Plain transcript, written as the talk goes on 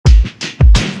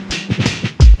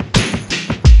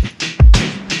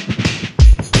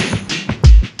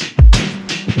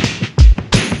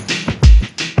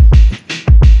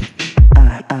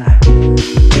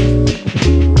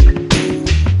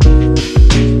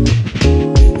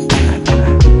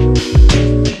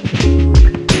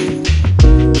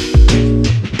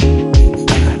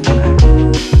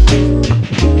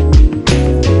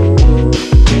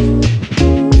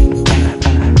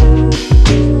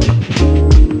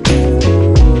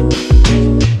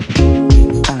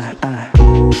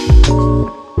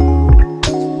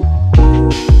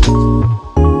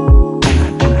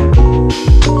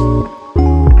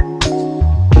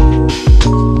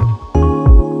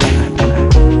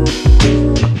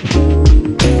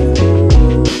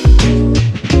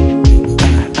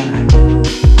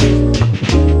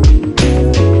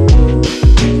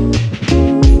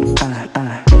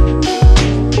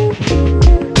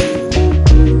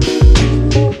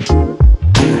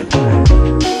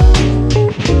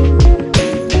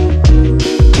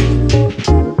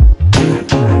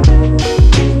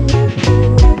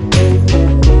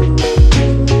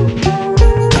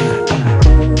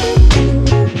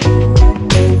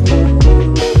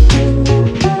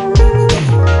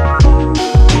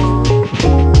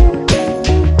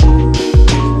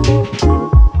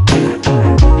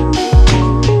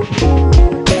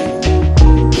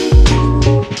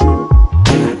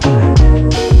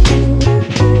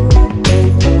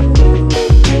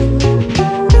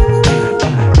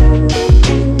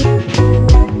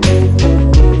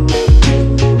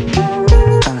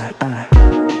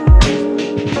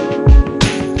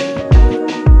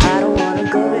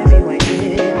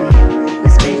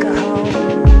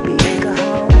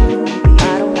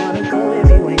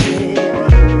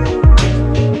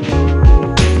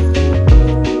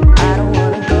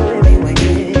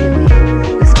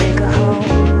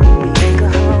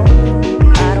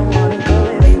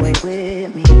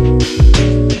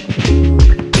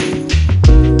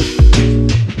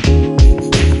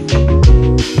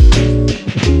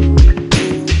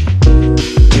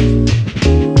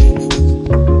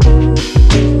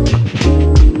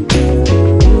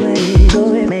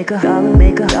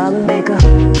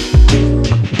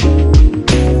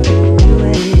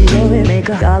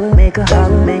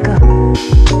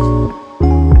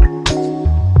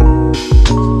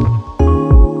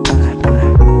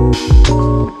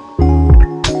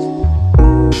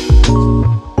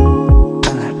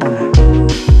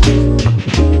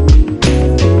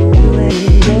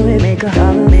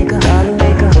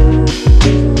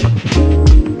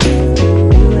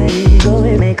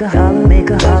dollar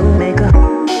maker, dollar maker.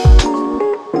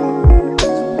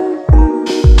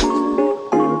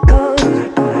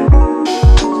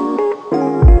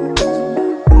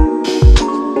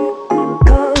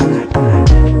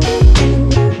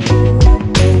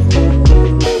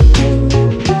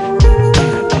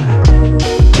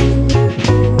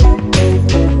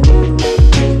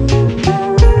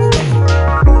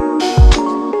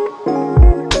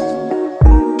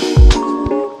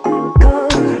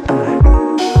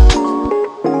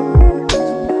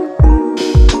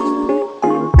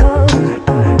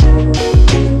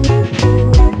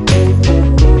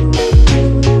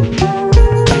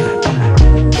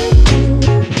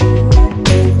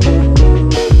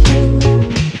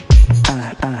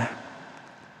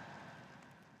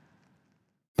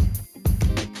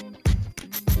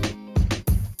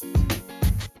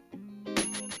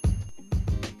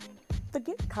 The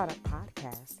Get Caught Up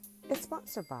podcast is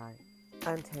sponsored by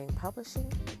Untamed Publishing,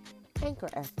 Anchor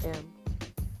FM,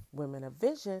 Women of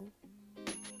Vision,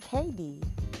 KD,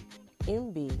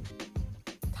 MB,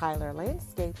 Tyler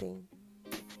Landscaping,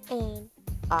 and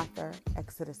author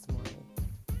Exodus Morning.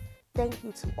 Thank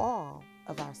you to all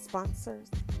of our sponsors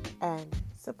and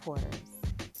supporters.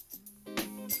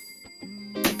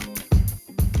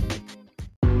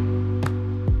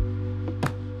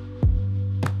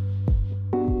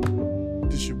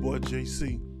 This your boy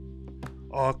JC,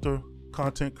 author,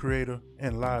 content creator,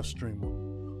 and live streamer.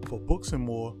 For books and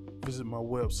more, visit my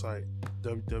website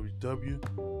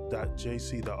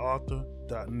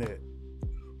www.jctheauthor.net.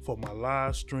 For my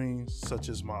live streams, such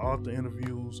as my author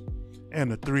interviews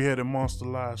and the Three-Headed Monster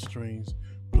live streams,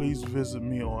 please visit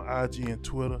me on IG and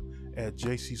Twitter at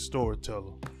JC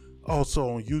Storyteller.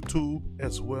 Also on YouTube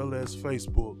as well as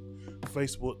Facebook,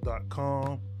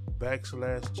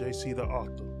 facebook.com/JC the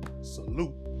Author.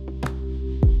 Salute.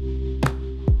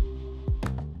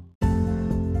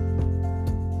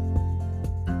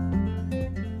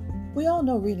 We all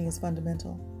know reading is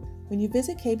fundamental. When you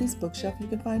visit KB's bookshelf, you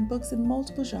can find books in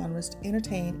multiple genres to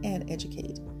entertain and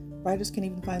educate. Writers can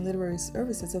even find literary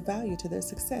services of value to their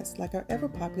success, like our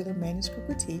ever-popular manuscript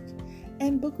critique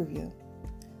and book review.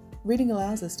 Reading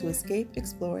allows us to escape,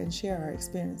 explore, and share our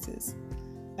experiences.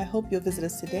 I hope you'll visit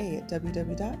us today at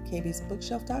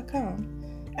www.kbsbookshelf.com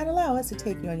and allow us to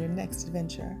take you on your next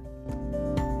adventure.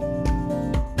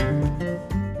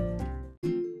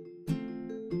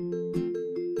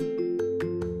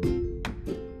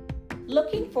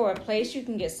 Looking for a place you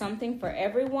can get something for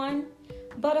everyone?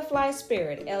 Butterfly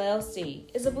Spirit LLC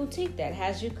is a boutique that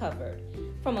has you covered.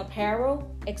 From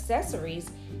apparel, accessories,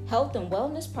 health and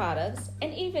wellness products,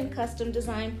 and even custom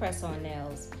design press-on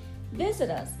nails. Visit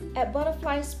us at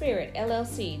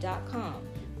butterflyspiritllc.com,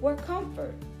 where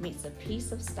comfort meets a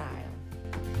piece of style.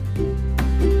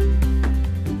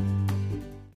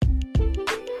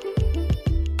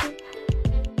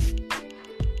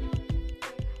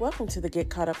 Welcome to the Get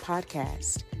Caught Up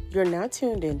podcast. You're now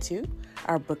tuned into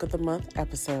our Book of the Month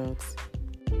episodes.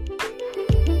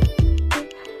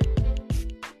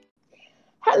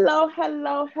 Hello,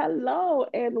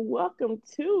 and welcome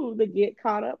to the Get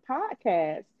Caught Up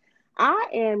podcast. I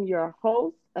am your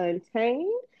host,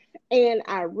 Untamed, and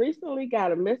I recently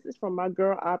got a message from my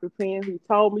girl, Aubrey Pan, who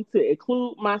told me to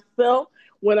include myself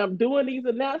when I'm doing these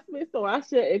announcements, so I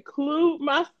should include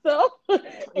myself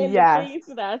in the things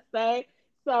that I say.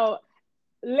 So,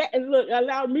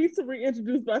 allow me to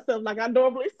reintroduce myself like I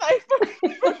normally say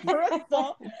first.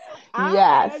 So,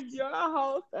 I am your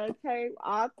host, Untamed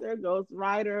author,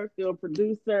 ghostwriter, film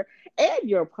producer, and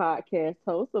your podcast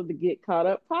host of the Get Caught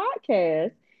Up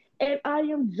podcast. And I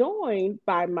am joined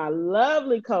by my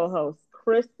lovely co-host,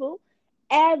 Crystal,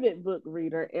 avid book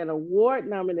reader and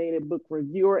award-nominated book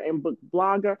reviewer and book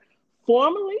blogger,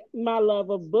 formerly my love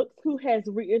of books, who has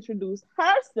reintroduced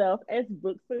herself as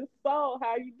Books and Soul.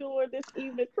 How are you doing this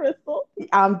evening, Crystal?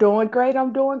 I'm doing great.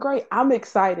 I'm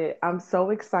excited. I'm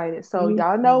so excited. So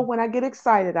y'all know when I get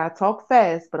excited, I talk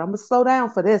fast, but I'm going to slow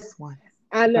down for this one.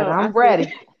 I know. But I'm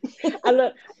ready.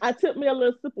 I took me a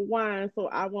little sip of wine so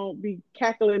I won't be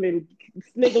cackling and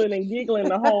sniggling and giggling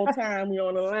the whole time we're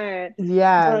on the line.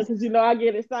 Yeah. Because, I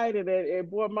get excited and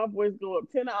boy, my voice go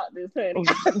up 10 octaves, honey.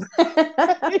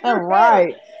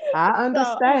 Right. I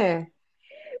understand.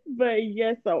 But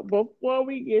yes, so before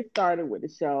we get started with the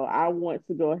show, I want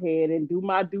to go ahead and do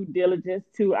my due diligence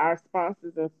to our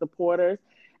sponsors and supporters.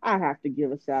 I have to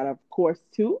give a shout out, of course,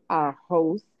 to our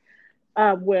host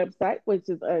website, which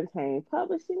is Untamed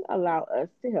Publishing. Allow us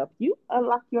to help you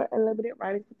unlock your unlimited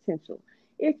writing potential.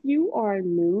 If you are a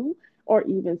new or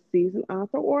even seasoned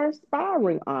author or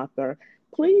aspiring author,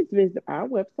 please visit our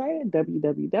website at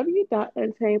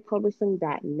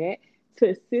www.untamedpublishing.net to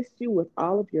assist you with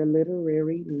all of your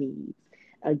literary needs.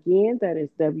 Again, that is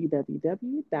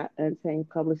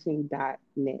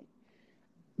www.untainedpublishing.net.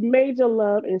 Major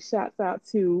love and shouts out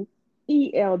to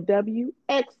ELW,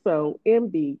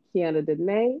 MB, Kiana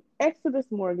Dene, Exodus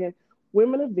Morgan,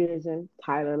 Women of Vision,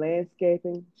 Tyler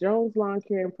Landscaping, Jones Lawn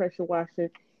Care and Pressure Washing,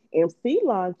 MC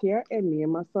Lawn Care, and Me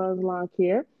and My Son's Lawn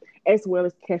Care, as well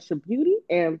as Kesha Beauty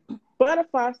and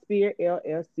Butterfly Spear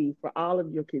LLC for all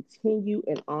of your continued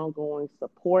and ongoing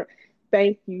support.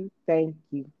 Thank you, thank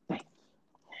you, thank you.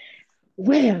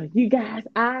 Well, you guys,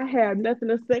 I have nothing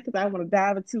to say because I want to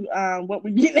dive into what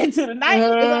we're getting into tonight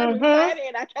because I'm excited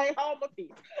and I can't hold my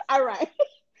peace. All right.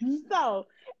 So,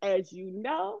 as you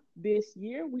know, this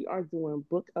year we are doing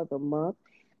Book of the Month.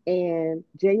 And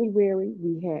January,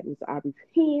 we had Miss Aubrey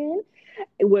Penn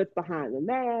with Behind the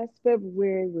Mask.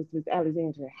 February was Miss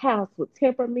Alexandra House with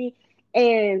Temper Me.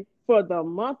 And for the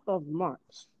month of March,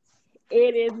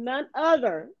 it is none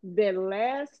other than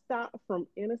Last Stop from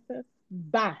Innocence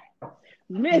by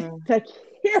Miss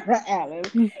Takerra Allen.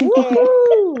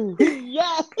 Woohoo!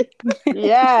 Yes.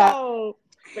 Yeah. So,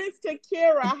 Miss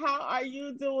Takerra, how are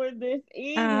you doing this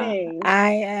evening?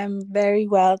 I am very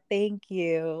well, thank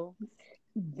you.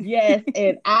 Yes,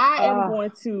 and I am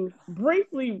going to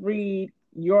briefly read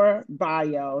your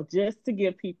bio just to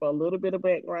give people a little bit of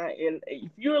background. And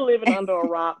if you're living under a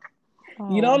rock,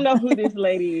 you don't know who this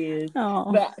lady is.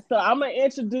 But so I'm gonna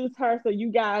introduce her so you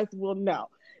guys will know.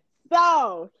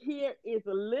 So here is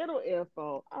a little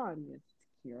info on Miss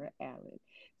Takerra Allen.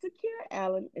 Takerra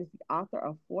Allen is the author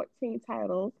of 14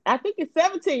 titles. I think it's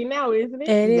 17 now, isn't it?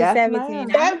 It is Yes, 17. ma'am.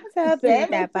 I have to update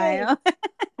that bio.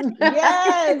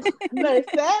 Yes, the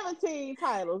 17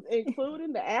 titles,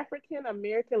 including the African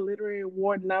American Literary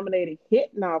Award nominated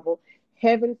hit novel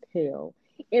Heaven's Hell.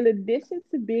 In addition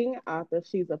to being an author,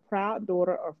 she's a proud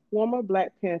daughter of former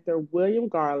Black Panther William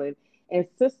Garland and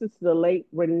sister to the late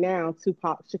renowned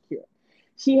Tupac Shakur.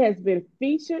 She has been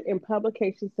featured in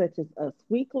publications such as Us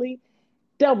Weekly,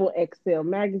 Double XL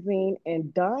Magazine,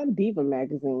 and Don Diva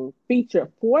Magazine,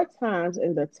 featured 4 times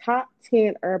in the top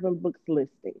 10 urban books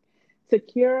listing.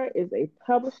 Takerra is a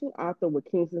publishing author with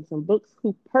Kensington Books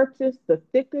who purchased the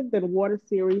Thicker Than Water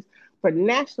series for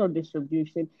national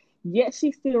distribution, yet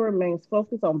she still remains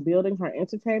focused on building her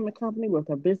entertainment company with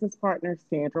her business partner,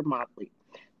 Sandra Motley.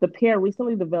 The pair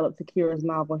recently developed Takerra's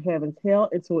novel Heaven's Hell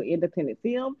into an independent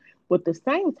film with the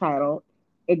same title,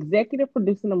 executive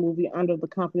producing the movie under the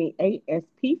company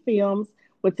ASP Films,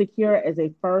 with Takerra as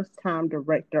a first-time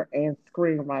director and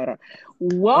screenwriter.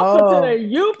 Welcome to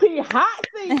the UP hot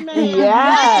seat, man.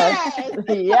 Yes.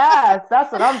 Yes,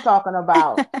 that's what I'm talking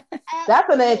about.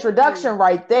 That's an introduction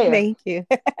right there. Thank you.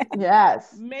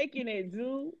 Yes. Making it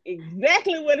do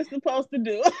exactly what it's supposed to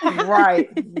do.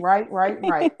 Right.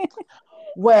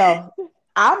 Well,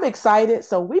 I'm excited,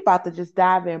 so we about to just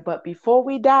dive in. But before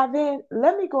we dive in,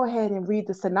 let me go ahead and read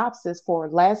the synopsis for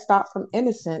Last Stop from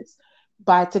Innocence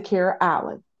by Takerra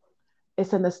Allen.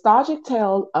 It's a nostalgic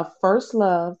tale of first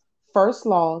love, first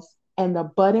loss, and the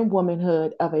budding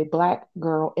womanhood of a Black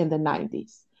girl in the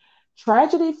 90s.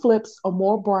 Tragedy flips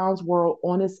Amore Brown's world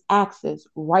on its axis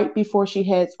right before she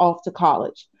heads off to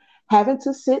college. Having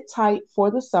to sit tight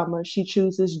for the summer, she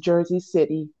chooses Jersey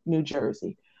City, New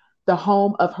Jersey, the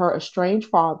home of her estranged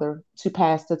father, to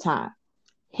pass the time.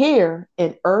 Here,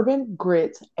 in urban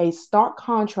grit, a stark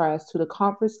contrast to the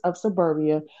comforts of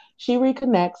suburbia, she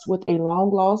reconnects with a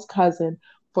long lost cousin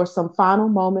for some final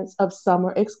moments of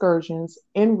summer excursions,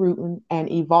 en routing and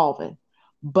evolving.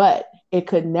 But it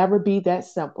could never be that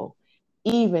simple,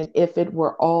 even if it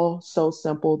were all so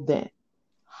simple then.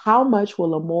 How much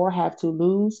will Amore have to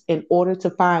lose in order to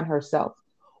find herself?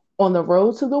 On the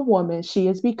road to the woman she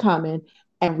is becoming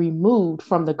and removed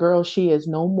from the girl she is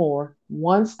no more,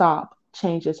 one stop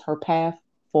changes her path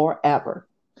forever.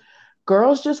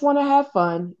 Girls Just Want to Have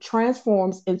Fun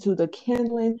transforms into the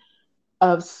kindling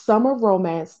of summer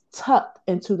romance tucked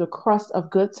into the crust of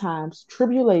good times,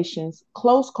 tribulations,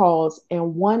 close calls,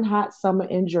 and one hot summer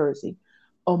in Jersey.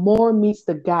 Amore meets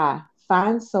the guy,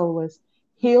 finds solace,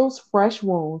 heals fresh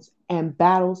wounds, and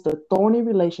battles the thorny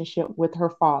relationship with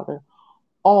her father,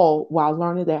 all while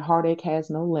learning that heartache has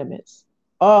no limits.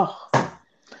 Oh,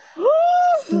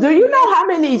 do you know how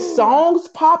many songs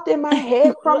popped in my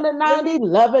head from the 90s?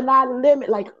 Loving Not Limit.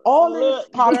 Like all this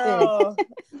popped girl,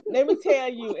 let me tell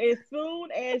you, as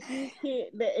soon as you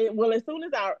hit that, well, as soon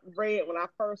as I read, when I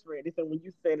first read it, and when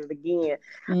you said it again,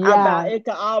 in. about Yeah. it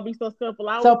could all be so simple.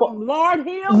 I So, was Lauren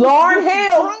Hill. Lauren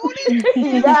Hill. In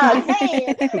Yes. my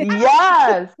hand.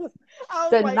 Yes. I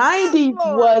was The like, 90s yes,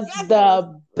 Lord, was yes,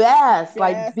 the best,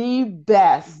 like best, the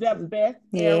best. the best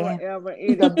era Yeah. ever.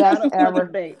 It The is best not up for ever.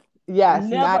 debate. Yes,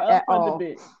 Never not up at for all.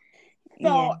 debate.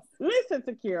 So Yes. listen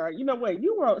to Kara. You know what?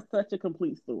 You wrote such a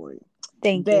complete story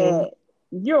Thank you. that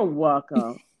you're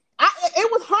welcome.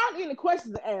 It was hardly any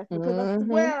questions to ask because I Hmm.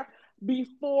 swear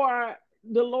before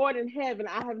the Lord in heaven,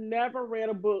 I have never read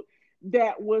a book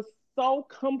that was so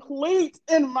complete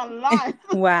in my life.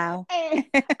 Wow. And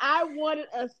I wanted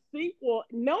a sequel,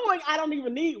 knowing I don't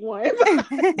even need one. I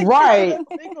wanted Right. a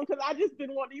sequel because I just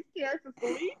didn't want these characters to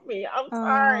leave me. I'm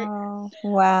sorry. Oh,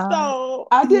 wow. So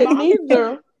I didn't my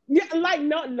either. yeah, like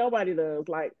no nobody does.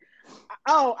 Like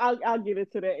oh, I'll get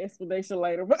into that explanation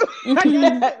later. But I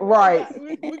got Right.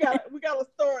 we got a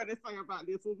story to say about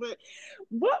this one. But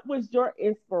what was your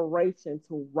inspiration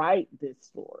to write this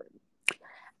story?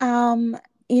 Um,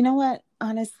 you know what?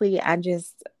 Honestly, I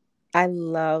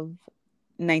love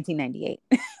 1998.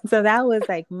 So that was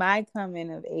like my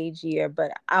coming of age year,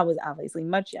 but I was obviously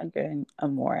much younger and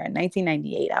more.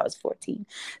 1998, I was 14.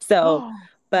 So, Oh,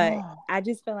 but oh. I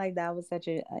just felt like that was such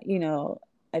a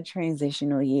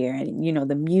transitional year, and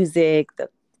the music,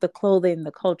 the clothing,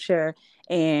 the culture,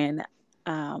 and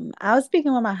I was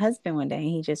speaking with my husband one day, and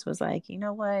he just was like, "You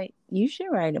know what? You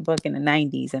should write a book in the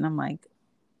 90s." And I'm like,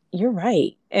 you're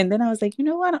right. And then I was like, you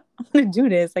know what? I'm going to do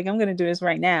this. Like, I'm going to do this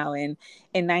right now. And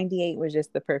 98 was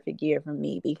just the perfect year for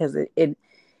me because it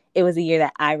was a year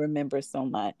that I remember so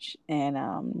much.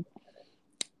 And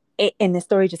the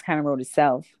story just kind of wrote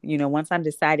itself. Once I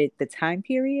decided the time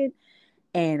period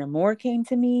and Amore came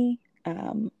to me,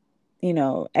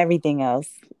 everything else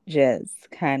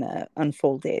just kind of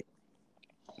unfolded.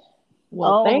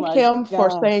 Well, Oh thank my him for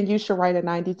God. saying you should write a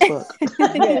 90s book.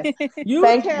 Yes. You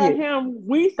Thank tell you. him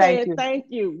we Thank said you. thank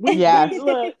you. We Yes.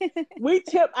 look, we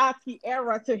tip our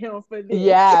Takerra to him for this.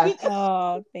 Yes.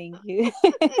 Oh, thank you.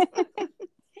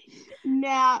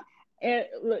 Now, and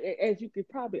look, as you could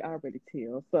probably already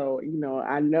tell, so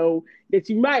I know that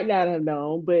you might not have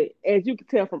known, but as you can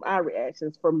tell from our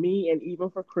reactions, for me and even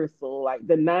for Crystal, like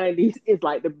the '90s is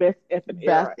like the best effing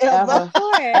era Best ever, ever. Of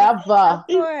course. Of Ever.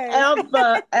 course.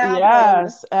 ever.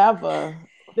 Yes, ever.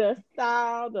 The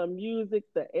style, the music,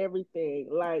 the everything,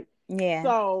 like Yeah.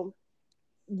 so.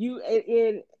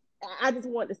 And I just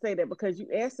want to say that because you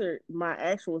answered my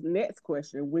actual next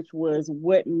question, which was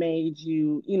what made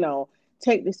you,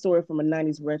 take the story from a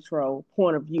 90s retro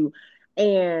point of view.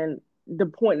 And the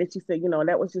point that you said,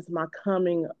 that was just my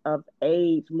coming of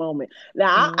age moment.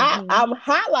 Now, Hmm. I'm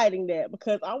highlighting that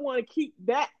because I want to keep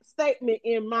that statement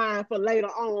in mind for later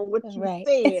on, what you Right.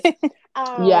 said,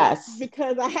 Yes.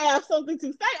 because I have something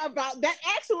to say about that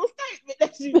actual statement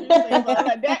that you just said. So I'm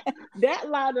like that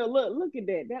line of look at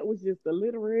that. That was just the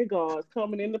literary gods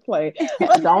coming into play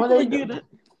Don't for they you do to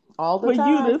all the for you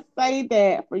time? to say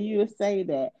that, for you to say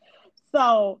that.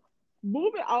 So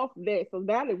moving off that, so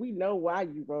now that we know why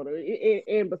you wrote it,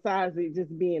 and besides it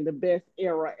just being the best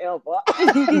era ever,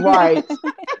 Right.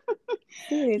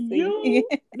 Seriously. you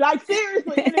like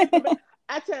seriously, it is the best.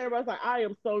 I tell everybody, I was like, I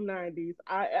am so 90s.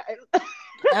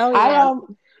 Oh I yeah.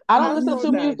 I don't I'm listen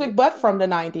so Hmm. to 90s. music but from the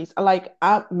 90s. Like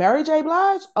Mary J.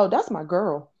 Blige. Oh, that's my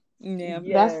girl. Yeah.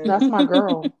 Yes. That's my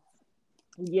girl.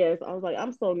 Yes, I was like,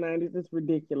 I'm so 90s, it's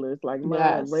ridiculous. Like my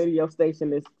Yes. radio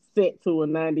station is set to a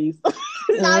 90s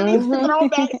 90s Hmm.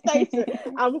 throwback station.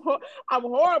 I'm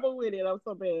horrible with it. I'm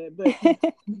so bad. But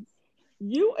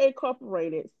you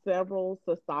incorporated several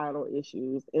societal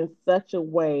issues in such a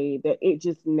way that it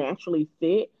just naturally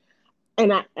fit.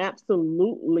 And I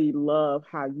absolutely love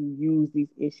how you use these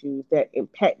issues that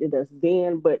impacted us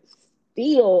then, but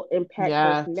still impact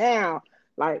us Yes. now,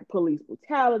 like police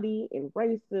brutality and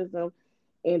racism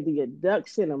and the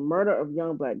abduction and murder of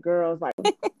young Black girls. Like,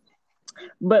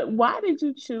 but why did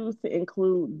you choose to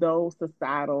include those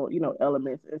societal,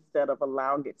 elements instead of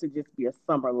allowing it to just be a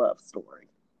summer love story?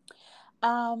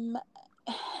 um,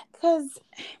 because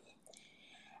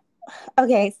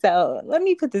okay, so let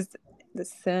me put this the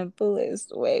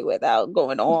simplest way without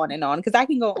going on and on, because I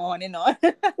can go on and on.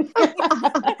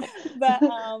 But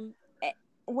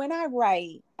when I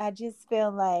write, I just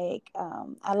feel like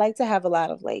I like to have a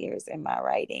lot of layers in my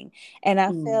writing, and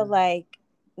I feel Mm, like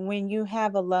when you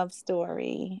have a love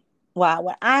story, well,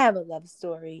 when I have a love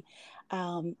story,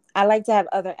 I like to have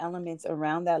other elements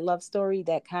around that love story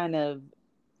that kind of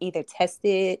either test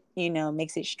it,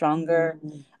 makes it stronger.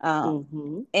 mm, Um,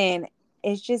 mm-hmm. and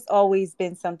it's just always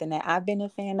been something that I've been a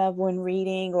fan of when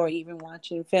reading or even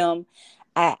watching film.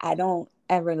 I don't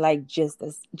ever like just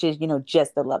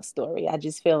a love story. I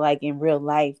just feel like in real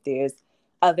life there's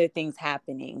other things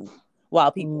happening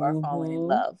while people are falling in Mm-hmm.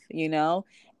 love.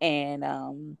 And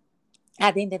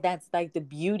I think that that's like the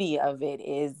beauty of it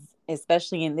is,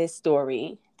 especially in this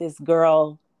story, this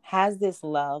girl has this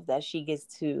love that she gets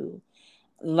to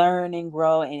learn and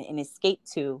grow and escape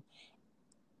to,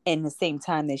 in the same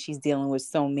time that she's dealing with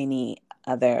so many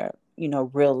other,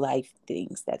 real life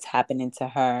things that's happening to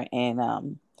her,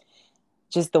 and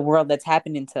just the world that's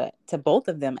happening to both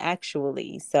of them,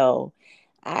 actually. So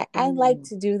I like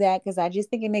to do that because I just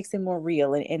think it makes it more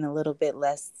real and a little bit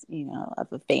less, of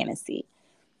a fantasy.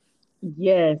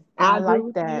 Yes, I I agree like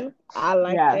with that. you. I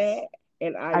like Yes, that,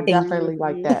 and I I agree definitely with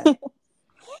like you that.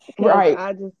 because Right.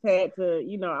 I just had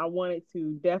to, I wanted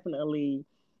to definitely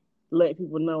let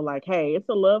people know, like, hey, it's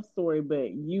a love story,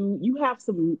 but you have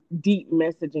some deep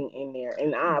messaging in there,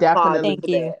 and I applaud you Definitely. Thank for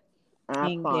you. that. I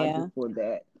applaud you Yeah. for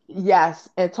that. Yes.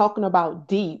 And talking about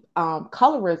deep,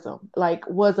 colorism like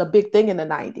was a big thing in the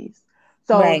 90s.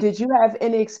 So Right. did you have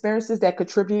any experiences that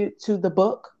contribute to the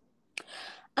book?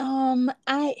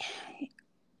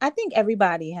 I think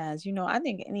everybody has, I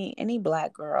think any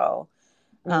black girl,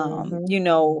 Hmm.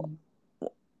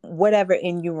 whatever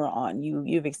end you were on,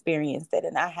 you've experienced it.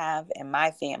 And I have in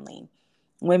my family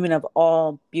women of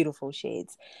all beautiful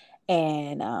shades,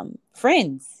 and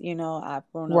friends,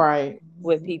 I've grown up Right.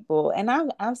 with people, and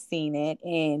I've seen it.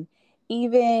 And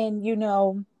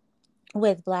even,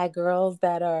 with black girls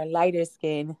that are lighter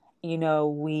skinned,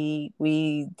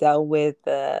 we dealt with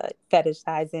the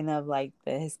fetishizing of like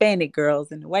the Hispanic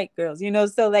girls and the white girls,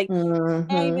 so like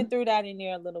I even Hmm. threw that in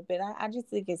there a little bit. I just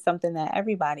think it's something that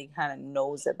everybody kind of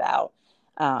knows about,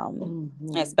 Hmm.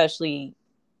 especially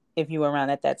if you were around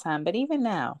at that time. But even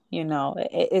now,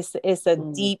 it's a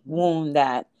deep Hmm. wound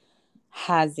that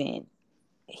hasn't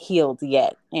healed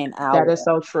yet in That is our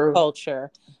so true.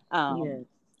 culture. Um, Yes.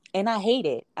 and I hate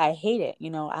it. I hate it.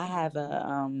 I have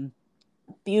a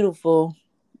beautiful,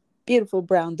 beautiful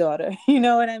brown daughter. You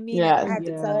know what I mean? And I Yes. have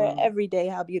to tell her Yeah. every day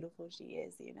how beautiful she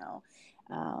is.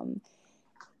 Um,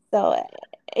 so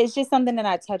it's just something that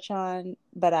I touch on,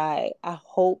 but I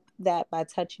hope that by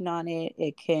touching on it,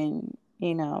 it can,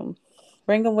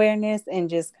 bring awareness and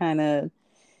just kind of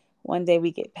one day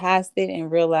we get past it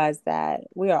and realize that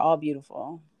we are all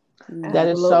beautiful. That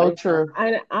is so Absolutely. true.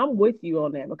 I'm with you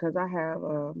on that because I have,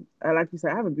 like you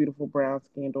said, I have a beautiful brown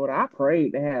skinned daughter. I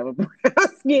prayed to have a brown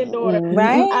skinned daughter. Hmm.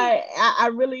 Right? I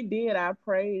really did. I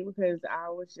prayed because I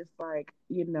was just like,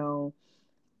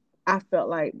 I felt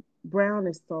like brown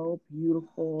is so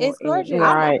beautiful, It's and gorgeous.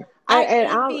 Right.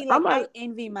 I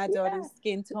envy my daughter's yeah,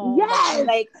 skin tone.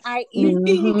 yes, I Hmm.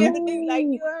 envy, like,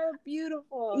 yes. you are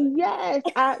beautiful. Yes,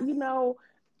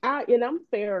 and I'm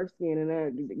fair skinned and I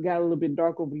got a little bit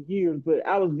dark over years, but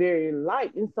I was very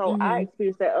light, and so I Hmm.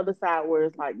 experienced that other side where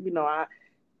it's like,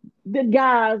 the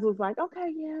guys was like,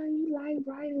 okay, yeah, you light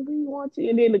bright and we want you,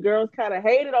 and then the girls kind of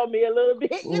hated on me a little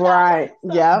bit, Right.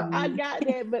 So Yep. I Hmm. got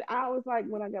that, but I was like,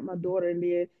 when I got my daughter, and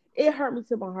then it hurt me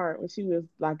to my heart when she was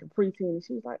like a preteen, and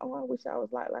she was like, oh, I wish I was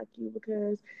like you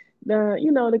because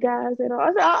the guys and all.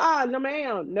 I said, no,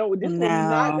 ma'am, no, this one you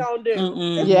not No. gonna do. This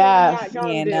Mm-mm. one you Yes. not Yeah,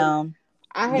 gonna do. no.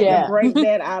 I had to Yeah. Yeah. break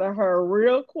that out of her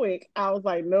real quick. I was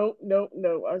like, nope, nope,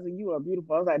 nope. I was like, you are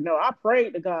beautiful. I was like, no, I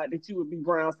prayed to God that you would be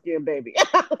brown skinned, baby.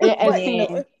 I was And like, see,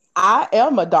 Yeah. I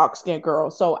am a dark skinned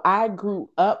girl, so I grew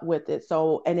up with it.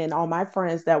 So, and then all my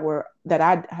friends that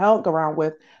I hung around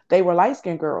with, they were light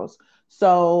skinned girls.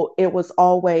 So it was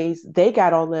always they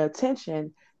got all the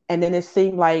attention, and then it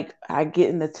seemed like I get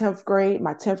in the 10th grade,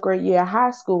 my 10th grade year of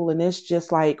high school, and it's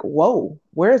just like, whoa,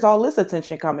 where's all this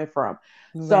attention coming from?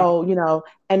 Right. So,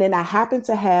 and then I happened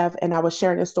to have, and I was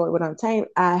sharing this story with Untamed.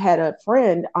 I had a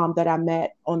friend that I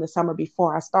met on the summer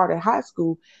before I started high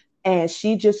school, and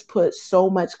she just put so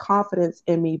much confidence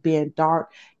in me being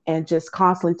dark and just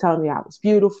constantly telling me I was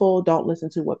beautiful. Don't listen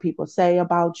to what people say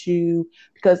about you.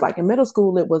 Because, like in middle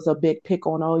school, it was a big pick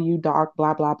on, oh, you dark,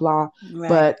 blah, blah, blah. Right.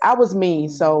 But I was mean.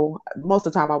 mm, So most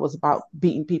of the time I was about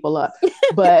beating people up.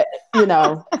 But,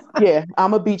 yeah,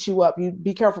 I'm going to beat you up. You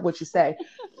be careful what you say.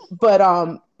 But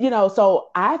so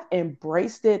I've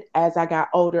embraced it as I got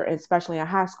older, and especially in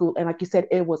high school. And like you said,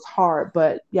 it was hard.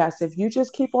 But yes, if you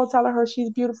just keep on telling her she's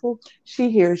beautiful,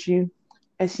 she hears you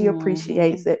and she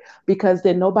appreciates mhm, it, because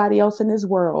then nobody else in this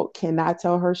world cannot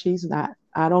tell her she's not.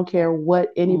 I don't Yeah. care what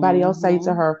anybody else say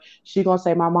to mhm. her. She gonna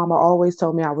say my mama always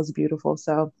told me I was beautiful.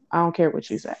 So I don't care what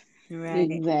you say. Right.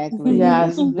 Exactly,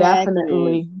 Yes, exactly.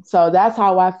 definitely. So that's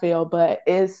how I feel, but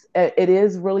it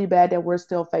is really bad that we're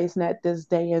still facing at this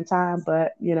day and time,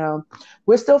 but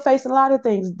we're still facing a lot of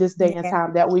things this day and Yeah.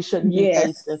 time that we shouldn't be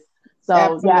Yes, facing.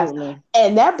 So, yes. absolutely.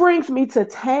 And that brings me to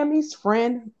Tammy's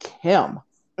friend Kim.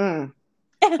 Mm.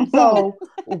 So,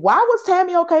 why was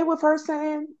Tammy okay with her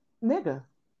saying nigga?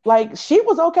 Like, she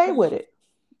was okay with it.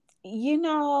 You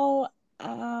know,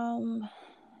 um,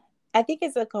 I think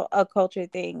it's a culture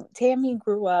thing. Tammy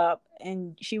grew up,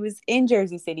 and she was in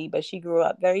Jersey City, but she grew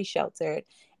up very sheltered.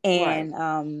 Right.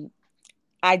 And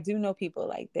I do know people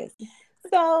like this.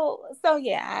 So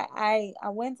yeah, I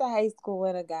went to high school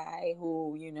with a guy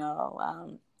who,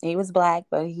 he was black,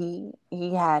 but he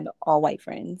had all white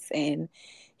friends, and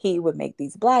he would make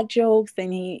these black jokes,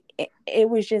 and it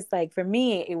was just like, for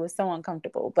me, it was so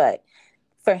uncomfortable. But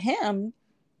for him,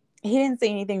 he didn't see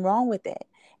anything wrong with it.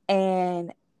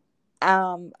 And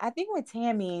I think with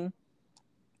Tammy,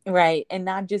 right, and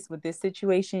not just with this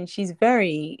situation, she's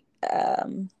very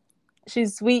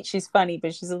she's sweet, she's funny,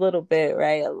 but she's a little bit,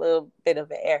 right, a little bit of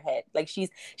an airhead. Like she's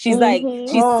like,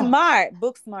 she's Oh, smart,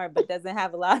 book smart, but doesn't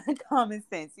have a lot of common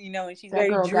sense, and she's that very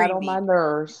girl got on my dreamy.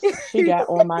 nerves. She got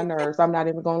on my nerves. I'm not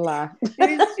even gonna lie.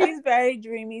 She's very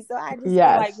dreamy. So I just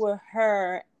feel like Yes. with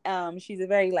her, she's a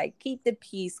very like keep the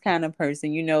peace kind of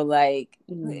person, like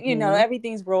Hmm.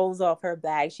 everything's rolls off her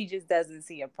back. She just doesn't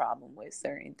see a problem with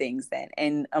certain things.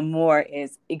 And Amor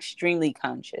is extremely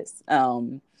conscious.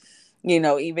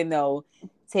 Even though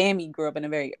Tammy grew up in a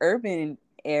very urban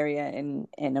area, and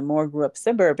Amor grew up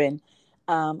suburban,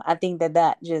 I think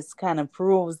that just kind of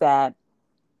proves that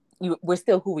we're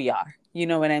still who we are. You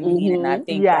know what I mean? And I Mm-hmm.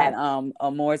 think that Yes.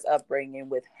 Amor's upbringing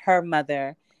with her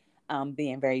mother,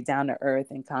 being very down to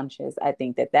earth and conscious, I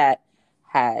think that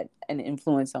had an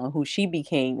influence on who she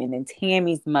became. And then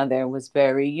Tammy's mother was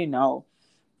very,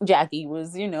 Jackie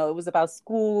was, it was about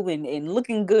school and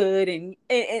looking good, and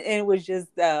it was just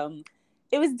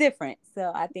it was different. So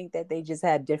I think that they just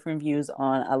had different views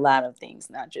on a lot of things,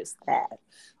 not just that.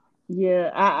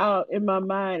 Yeah, I in my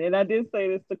mind, and I did say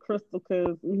this to Crystal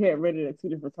because we had read it at two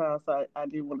different times, so I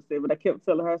didn't want to say it, but I kept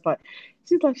telling her, it's like,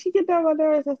 she's like, she get down my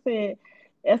nerves. I said,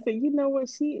 you know what?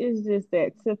 She is just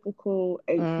that typical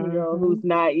 18-year-old who's Hmm.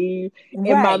 naive.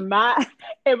 In my Right. mind,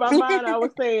 in my mind, I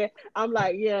was saying, I'm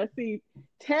like, yeah, see,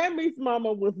 Tammy's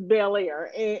mama was Bel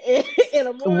Air, and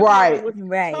Amor's mama Right. was, her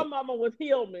Right. mama was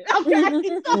Hillman. Okay,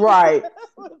 so Right.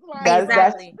 it's like, That's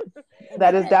Exactly.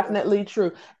 that is Exactly. definitely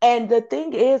true. And the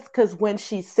thing is, because when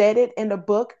she said it in the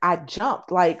book, I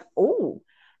jumped like, oh.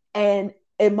 And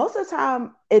most of the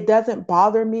time it doesn't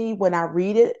bother me when I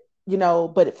read it,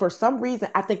 but for some reason,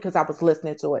 I think because I was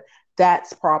listening to it,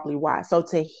 that's probably why. So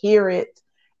to hear it,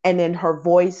 and then her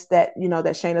voice that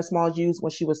Shayna Smalls used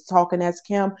when she was talking as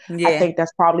Kim, I Yeah. think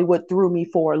that's probably what threw me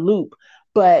for a loop.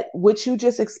 But what you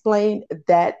just explained,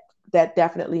 that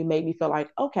definitely made me feel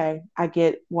like, okay, I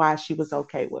get why she was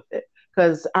okay with it.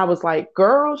 Because I was like,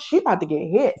 girl, she about to get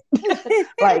hit.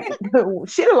 Like,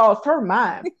 she done lost her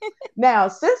mind. Now,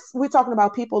 since we're talking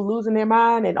about people losing their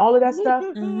mind and all of that stuff,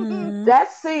 Hmm.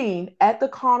 that scene at the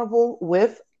carnival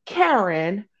with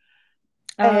Karen,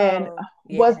 and Oh,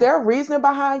 was yeah. there a reason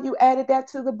behind you added that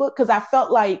to the book? Because I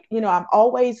felt like, I'm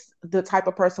always the type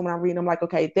of person when I'm reading, I'm like,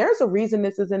 okay, there's a reason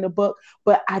this is in the book,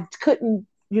 but I couldn't,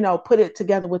 put it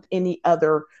together with any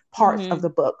other parts of Hmm. the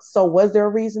book. So was there a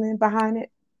reasoning behind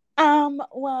it?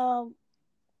 Well,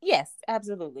 yes,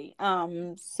 absolutely.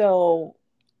 So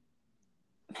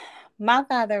my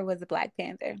father was a Black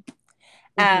Panther.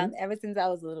 Mm-hmm. Ever since I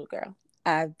was a little girl,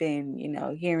 I've been,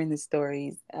 hearing the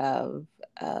stories of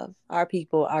our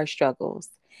people, our struggles.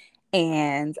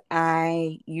 And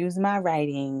I use my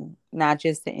writing not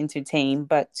just to entertain,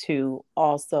 but to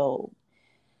also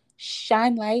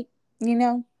shine light, you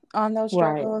know, on those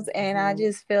Right. struggles. And I Mhm.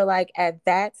 just feel like at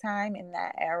that time, in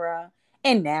that era,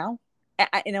 and now,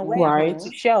 in a way, I wanted Right.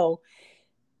 to show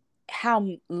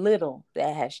how little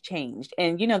that has changed.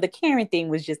 And the Karen thing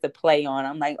was just a play on.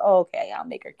 I'm like, oh, okay, I'll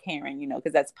make her Karen,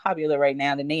 because that's popular right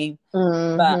now, the name.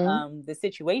 But Mm-hmm. the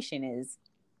situation is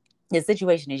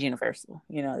universal.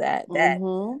 That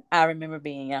Mhm. I remember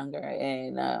being younger,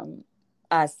 and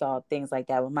I saw things like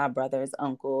that with my brothers,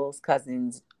 uncles,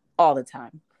 cousins all the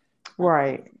time.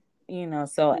 Right.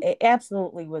 So it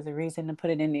absolutely was a reason to put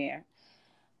it in there,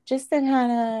 just to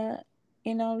kind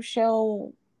of,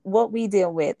 show what we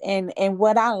deal with. And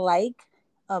what I like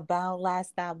about Last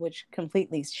Stop, which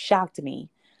completely shocked me,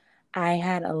 I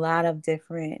had a lot of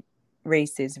different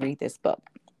races read this book.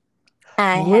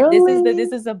 I had this Really?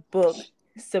 is a book.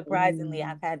 Surprisingly,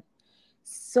 Mm. I've had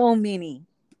so many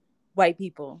white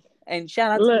people, and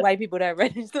shout out to the Look, white people that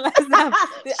read it the last time.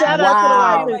 I've shout had out to the so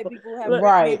white many Wow. white people. people who have Look,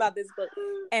 written me Right. about this book,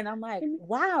 and I'm like,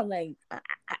 wow, like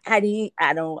I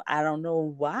don't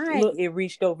know why look, it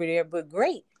reached over there, but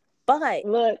great. But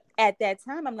look. at that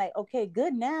time, I'm like, okay,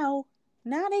 good. Now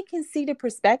they can see the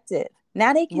perspective.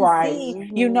 Now they can Right. see,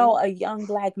 Mhm. a young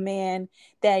Black man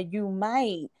that you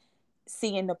might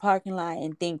see in the parking lot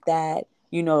and think that,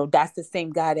 that's the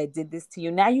same guy that did this to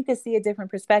you. Now you can see a different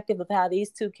perspective of how these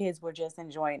two kids were just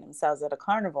enjoying themselves at a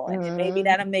carnival. And then maybe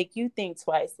that'll make you think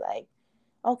twice, like,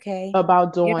 okay,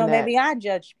 about doing that. maybe I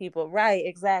judge people. Right,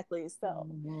 exactly. So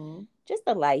just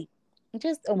a light,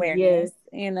 just awareness,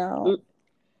 Yes. And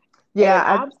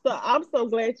Yeah, I'm so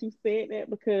glad you said that,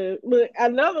 because look,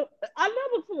 another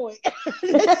point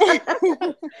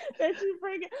that you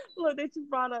bring that you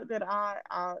brought up, that I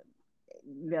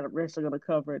that I'm actually going to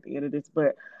cover at the end of this.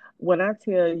 But when I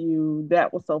tell you,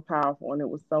 that was so powerful and it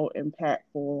was so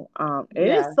impactful, and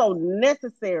yeah, it's so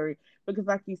necessary, because,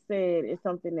 like you said, it's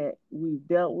something that we've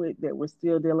dealt with, that we're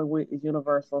still dealing with, is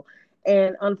universal.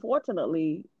 And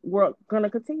unfortunately, we're going to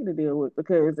continue to deal with,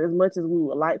 because as much as we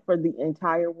would like for the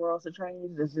entire world to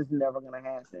change, it's just never going to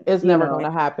happen. it's never going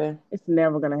to happen. It's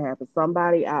never going to happen.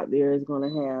 Somebody out there is going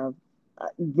to have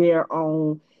their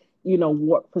own,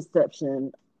 warped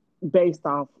perception based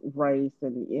off race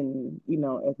and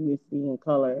ethnicity and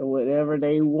color, or whatever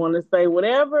they want to say,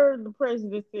 whatever the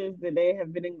prejudice is that they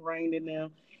have been ingrained in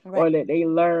them, Right. or that they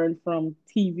learned from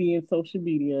TV and social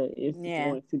media, is Yeah.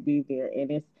 going to be there.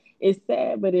 And it's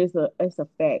sad, but it's a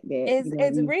fact that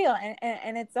It's real,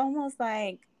 and it's almost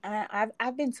like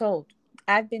I've been told,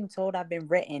 I've been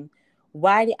written.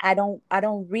 Why I don't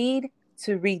read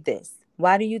to read this?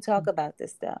 Why do you talk about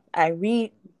this stuff? I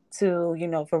read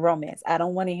to for romance. I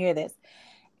don't want to hear this.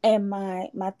 And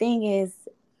my thing is,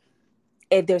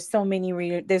 there's so many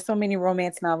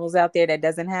romance novels out there that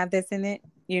doesn't have this in it,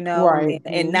 Right.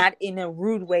 and not in a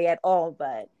rude way at all,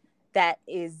 but that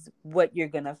is what you're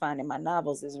gonna find in my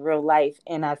novels, is real life.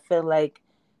 And I feel like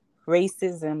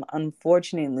racism,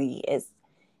 unfortunately, is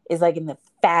like in the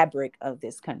fabric of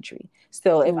this country.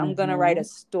 So if I'm gonna write a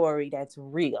story that's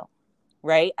real,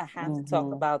 right, I have to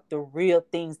talk about the real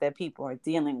things that people are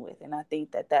dealing with. And I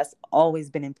think that that's always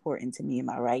been important to me in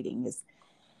my writing. Is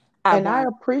And I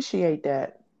appreciate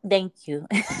that. Thank you.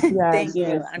 Yes. Thank you.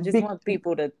 Yes. I just want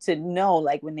people to know,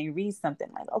 like, when they read something,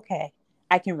 like, okay,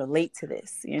 I can relate to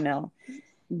this. And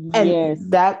Yes.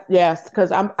 that, yes,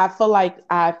 because I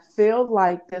feel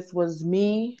like this was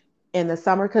me in the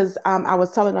summer, because I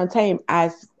was telling Untamed,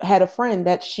 had a friend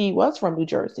that she was from New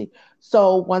Jersey.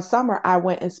 So one summer I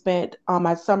went and spent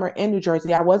my summer in New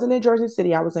Jersey. I wasn't in Jersey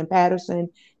City. I was in Patterson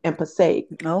and Passaic.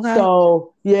 Okay.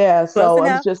 So yeah, Close so it was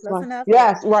enough. just Close like, enough. Yeah.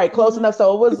 yes, right, close enough.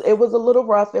 So it was a little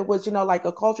rough. It was like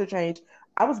a culture change.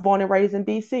 I was born and raised in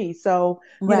DC. So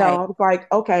Right. I was like,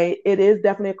 okay, it is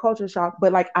definitely a culture shock.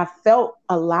 But like I felt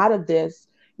a lot of this,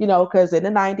 because in the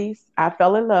 90s, I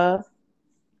fell in love.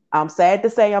 I'm sad to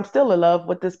say I'm still in love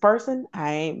with this person.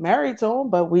 I ain't married to him,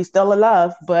 but we still in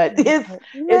love. But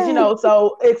Right.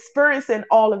 so experiencing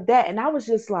all of that. And I was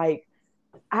just like,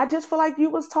 I just feel like you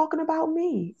was talking about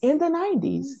me in the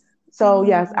 90s. So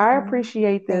yes, I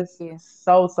appreciate Thank this you.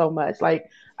 so, so much. Like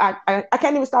I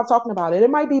can't even stop talking about it. It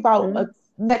might be about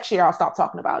next year I'll stop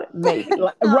talking about it. Maybe.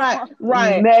 Right,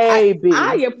 right. I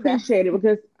Maybe. appreciate it,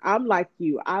 because I'm like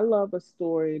you. I love a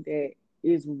story that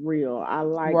is real. I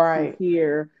like to Right.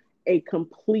 hear a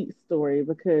complete story,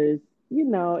 because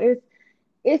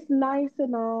it's nice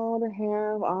and all to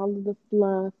have all of the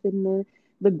fluff and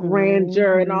the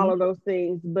grandeur and all Mhm. of those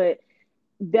things, but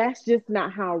that's just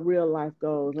not how real life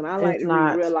goes. And I like It's to read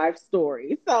not. real life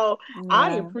stories. So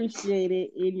I Yeah. appreciate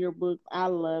it in your book. I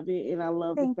love it. And I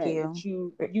love the Thank fact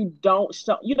you. that you don't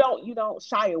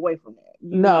shy away from that.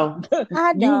 No.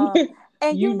 I You don't.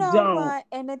 And you you know don't. what?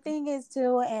 And the thing is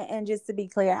too, and just to be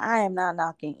clear, I am not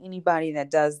knocking anybody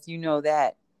that does,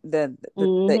 that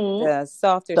Mm-hmm. the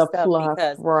softer The stuff, fluff.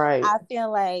 because Right. I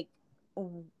feel like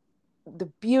the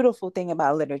beautiful thing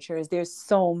about literature is there's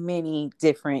so many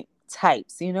different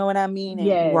types. You know what I mean?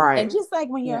 Yes. And Right. just like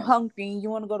when you're Yes. hungry and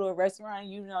you want to go to a restaurant,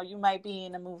 you might be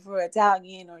in the mood for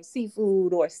Italian or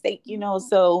seafood or steak.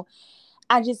 So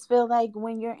I just feel like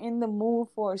when you're in the mood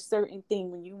for a certain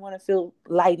thing, when you want to feel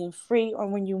light and free, or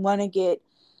when you want to get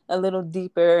a little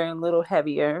deeper and a little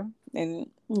heavier, and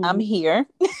I'm Mm-hmm. here,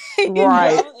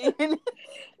 Right. and,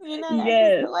 that's just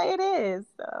Yes. the way it is.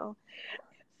 So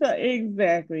So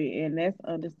exactly. And that's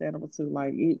understandable too.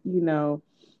 Like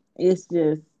it's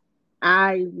just,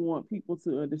 I want people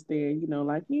to understand,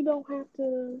 like, you don't have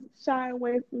to shy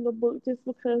away from the book just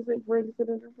because it brings it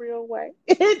in a real way.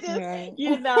 It just, right.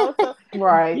 so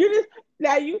Right. you just,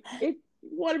 now if you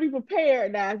want to be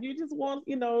prepared, now if you just want,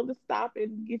 to stop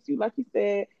and get you, like you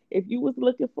said, if you was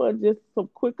looking for just some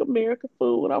quick American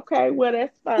food, okay, well,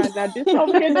 that's fine. Now this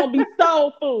over here gonna be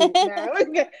soul food. Now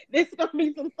this is gonna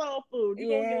be some soul food.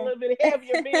 You're gonna get a Yeah. little bit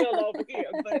heavier meal over here,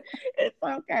 but it's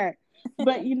okay.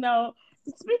 But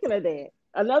speaking of that,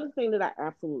 another thing that I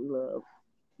absolutely love,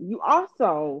 you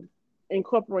also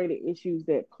incorporated issues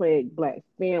that plague Black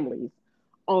families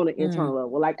on an internal Mm,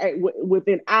 level, like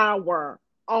within our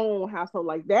own household,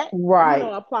 like that, Right.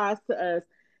 applies to us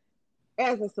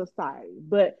as a society.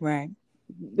 But right.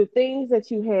 the things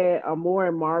that you had Amore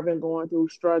and Marvin going through,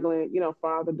 struggling,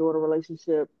 father daughter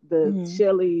relationship, the Mm,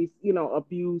 Shelley's,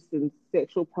 abuse and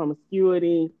sexual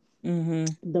promiscuity, mm-hmm.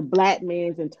 the Black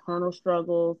man's internal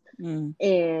struggles, Mm,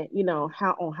 and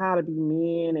how to be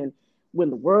men, and when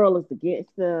the world is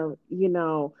against them,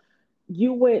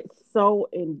 you went so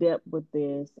in depth with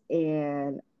this,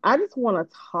 and I just want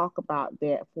to talk about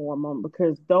that for a moment,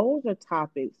 because those are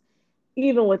topics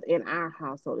even within our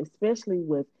household, especially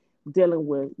with dealing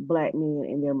with Black men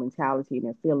and their mentality and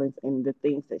their feelings and the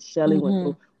things that Shelley went mm-hmm.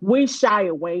 through. We shy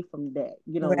away from that.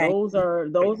 Right.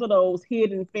 Those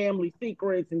hidden family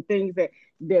secrets and things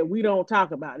that we don't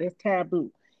talk about. It's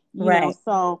taboo. Right.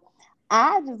 So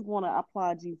I just want to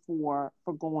applaud you for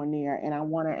going there, and I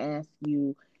want to ask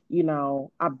you,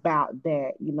 about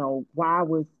that. Why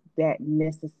was that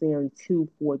necessary too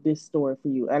for this story for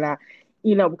you? And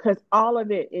because all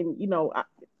of it, and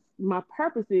my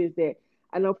purpose is that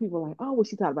I know people are like, oh, well,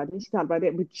 she talked about this, she talked about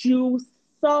that, but you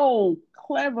so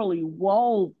cleverly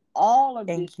wove all of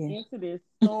this Thank you. into this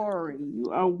story.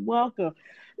 You are welcome.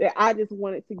 That I just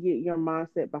wanted to get your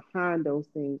mindset behind those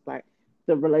things, like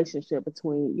the relationship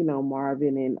between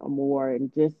Marvin and Amore,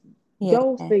 and just Yeah.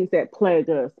 those things that plague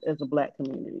us as a Black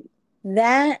community.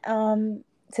 That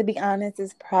to be honest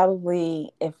is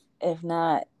probably if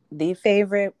not the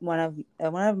favorite, one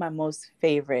of my most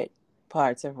favorite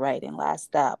parts of writing Last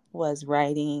Stop was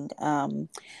writing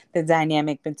the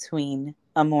dynamic between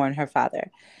Amor and her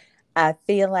father. I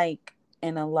feel like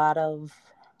in a lot of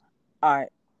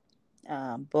art,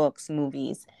 books,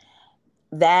 movies,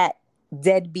 that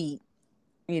deadbeat,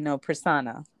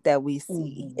 persona that we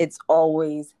see, Mm-hmm. it's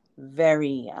always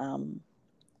very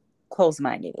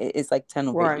close-minded. It's like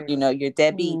tunnel vision. Right. You're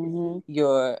deadbeat, Mm-hmm.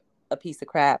 you're a piece of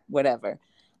crap, whatever.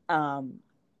 Um,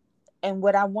 and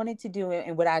what I wanted to do,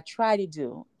 and what I try to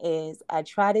do, is I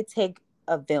try to take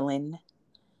a villain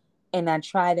and I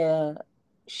try to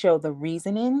show the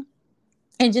reasoning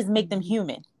and just make them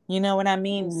human. You know what I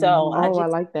mean? So Mm-hmm. Oh, I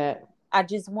like that. I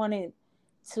just wanted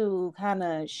to kind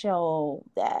of show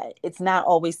that it's not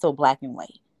always so black and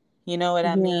white. You know what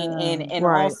I mean? Yeah. And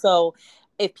Right. also,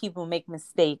 if people make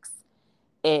mistakes,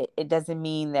 it doesn't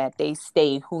mean that they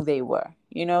stay who they were.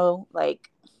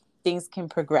 Like, things can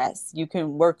progress. You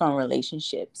can work on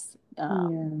relationships.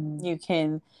 Yeah. You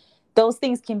can Those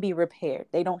things can be repaired.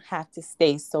 They don't have to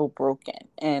stay so broken.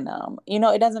 And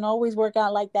it doesn't always work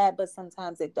out like that, but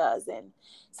sometimes it does. And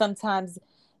sometimes,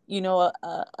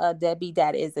 a deadbeat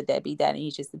dad is a deadbeat dad, and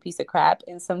he's just a piece of crap.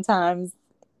 And sometimes,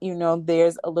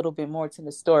 there's a little bit more to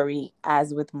the story,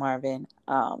 as with Marvin.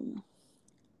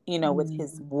 With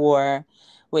his Mm. war,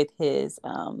 with his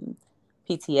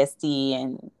PTSD,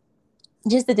 and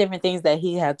just the different things that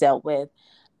he had dealt with.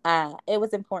 It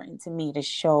was important to me to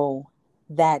show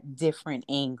that different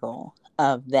angle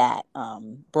of that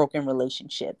broken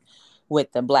relationship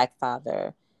with the Black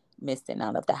father missing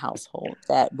out of the household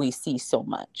that we see so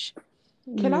much.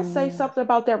 Can I say Yeah. something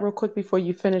about that real quick before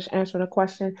you finish answering the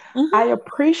question? I Mm-hmm.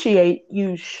 appreciate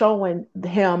you showing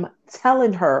him,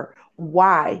 telling her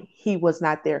why he was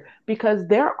not there, because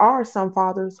there are some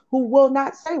fathers who will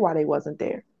not say why they wasn't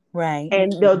there. Right.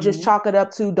 And they'll just Mm-hmm. chalk it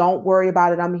up to, don't worry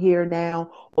about it, I'm here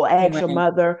now, or ask your Right.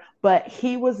 mother. But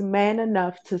he was man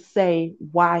enough to say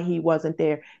why he wasn't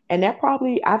there. And that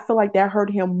probably, I feel like that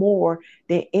hurt him more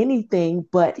than anything,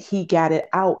 but he got it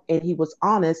out and he was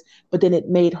honest, but then it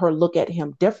made her look at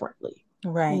him differently.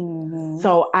 Right. Mm-hmm.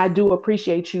 So I do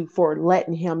appreciate you for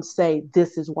letting him say,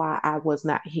 this is why I was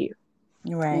not here.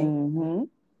 Right. Mm-hmm.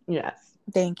 Yes.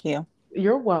 Thank you.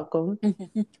 You're welcome.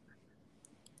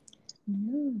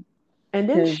 And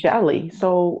then Because Shelly.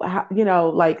 So,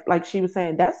 like she was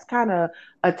saying, that's kind of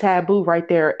a taboo right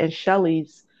there in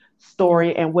Shelly's Right.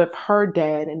 story and with her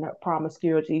dad and the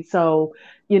promiscuity. So,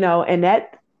 and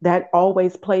that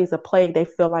always plays a plague. They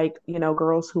feel like,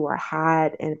 girls who are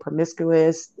hot and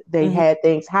promiscuous, they Mm-hmm. had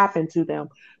things happen to them.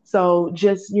 So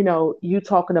just, you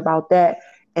talking about that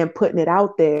and putting it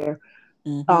out there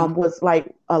Mm-hmm. was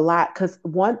like a lot, because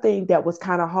one thing that was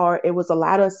kind of hard, it was a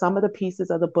lot of, some of the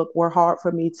pieces of the book were hard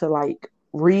for me to like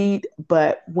read,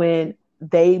 but when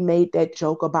they made that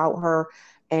joke about her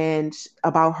and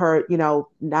about her,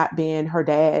 not being her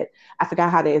dad, I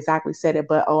forgot how they exactly said it,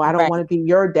 but, oh, I don't want Right. to be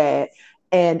your dad.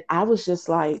 And I was just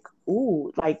like,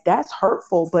 ooh, like that's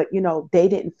hurtful, but they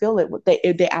didn't feel it.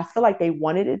 I feel like they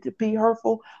wanted it to be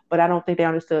hurtful, but I don't think they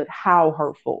understood how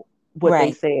hurtful what they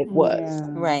Right. said was.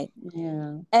 yeah, Right.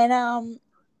 yeah. And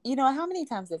how many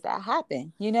times does that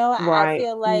happen? I Right.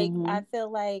 feel like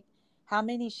Mm-hmm. how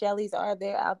many Shelleys are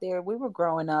there out there? We were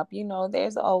growing up,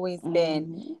 there's always been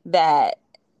Mm-hmm. that,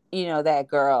 that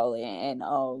girl, and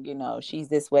oh, she's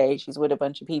this way, she's with a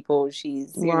bunch of people,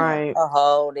 she's, Right. a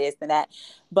hoe, this and that.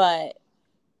 But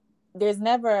there's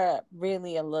never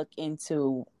really a look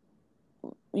into,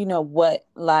 what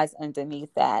lies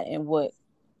underneath that and what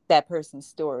that person's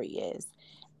story is.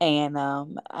 And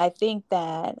I think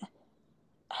that,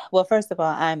 well, first of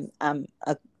all, I'm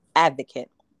a advocate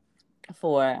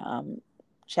for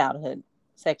childhood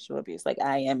sexual abuse. Like,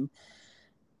 I am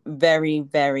very,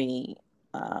 very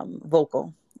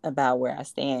vocal about where I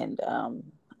stand.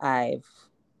 I've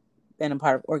been a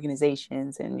part of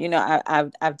organizations, and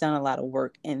I've done a lot of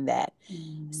work in that.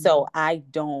 So I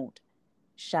don't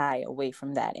shy away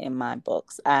from that in my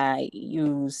books. I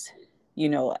use,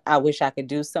 I wish I could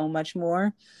do so much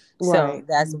more. So Right.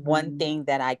 that's one thing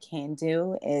that I can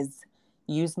do, is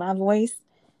use my voice.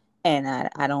 And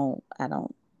I don't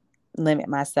limit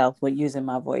myself with using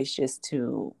my voice, just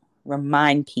to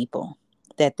remind people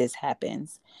that this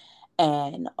happens,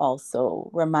 and also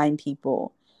remind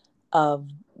people of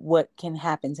what can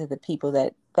happen to the people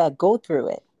that go through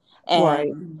it.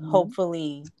 Right. And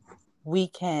hopefully we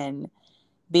can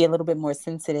be a little bit more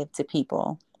sensitive to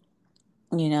people,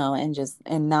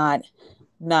 and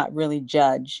not really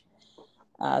judge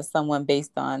someone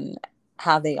based on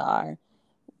how they are,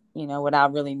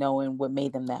 without really knowing what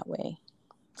made them that way.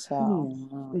 So,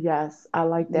 Yes, I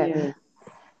like that. Yes.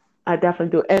 I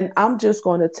definitely do. And I'm just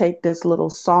going to take this little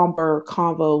somber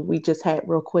convo we just had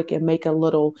real quick and make a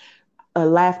little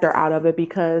laughter out of it,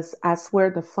 because I swear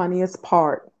the funniest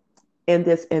part in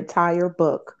this entire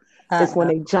book is when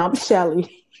uh-uh. they jump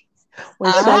Shelly,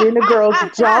 when Shelly and the girls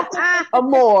jumped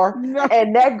Amore, No.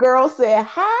 and that girl said,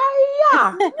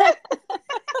 "Hiya!"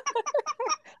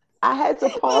 I had to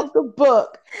pause the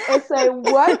book and say,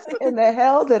 "What in the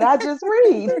hell did I just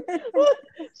read?"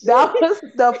 That she, was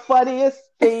the funniest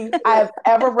thing I've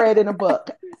ever read in a book,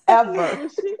 ever.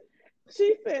 listen,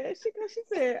 she said,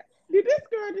 did this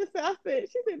girl just say, I said,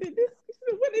 she said, she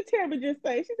said, what did Tammy just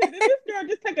say? She said, did this girl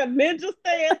just take a ninja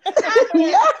stand? I said,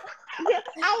 Yeah, yeah,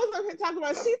 I was up here talking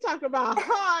about, she talking about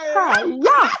her.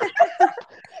 hiya.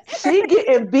 She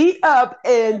getting beat up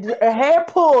and her hair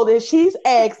pulled, and she's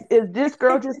asked, "Is this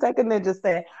girl just taking ninja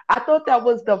stand?" I thought that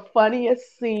was the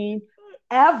funniest scene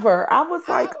ever. I was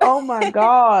like, I, "Oh my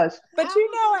gosh!" But I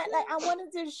was like, like, I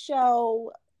wanted to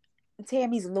show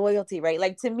Tammy's loyalty, right?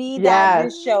 Like, to me, that Yes,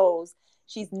 just shows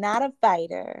she's not a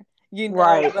fighter,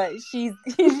 right, but she's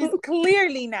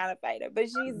clearly not a fighter, but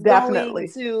she's going definitely,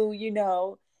 to, she's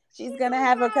she gonna gonna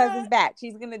have her cousin's ride. back.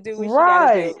 She's gonna do what she gotta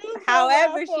do, right, She was gonna ride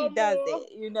however for she does more. it,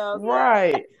 Yeah, So,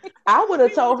 right. I would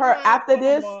have she was told her riding after for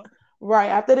this, more. right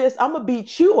after this, I'm gonna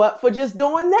beat you up for just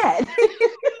doing that.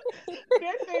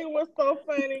 That thing was so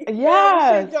funny. Girl, when she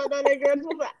Yes, jumped on that girl, she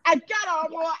was like, I got her,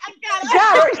 more. I got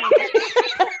got her. her.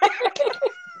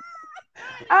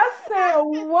 I said,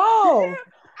 "Whoa." Yeah,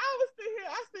 I was sitting here.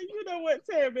 I said, you know what,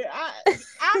 Tammy? I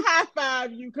high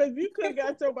five you because you could have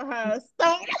got your behind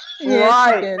stoned. yeah, she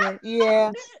Right. did it.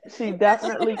 Yeah. She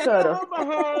definitely could have. Her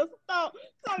behind stoned.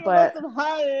 Talking about But some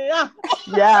high.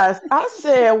 yes, I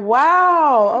said,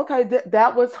 "Wow, okay,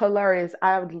 that was hilarious."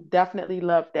 I would definitely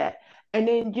love that. And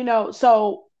then,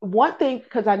 so one thing,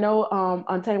 because I know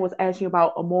Untamed was asking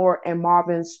about Amore and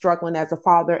Marvin struggling as a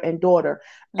father and daughter.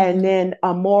 And Mm-hmm. then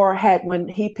Amore had, when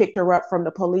he picked her up from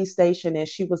the police station, and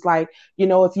she was like,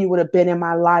 "If you would have been in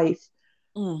my life,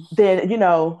 Mm.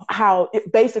 then how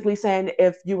it basically saying,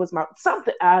 if you was my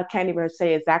something, I can't even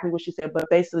say exactly what she said, but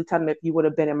basically telling me if you would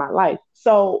have been in my life."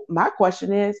 So my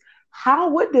question is, how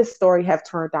would this story have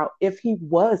turned out if he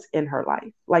was in her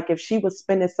life? Like, if she was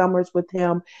spending summers with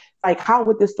him, like, how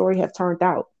would this story have turned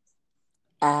out?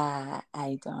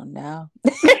 I don't know.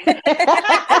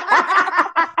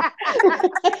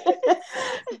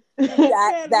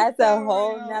 Had That's a so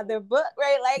whole real. nother book,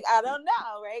 right? Like, I don't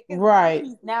know, right? Because Right,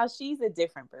 now she's a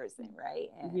different person, right?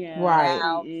 Yeah, right,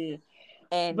 she is.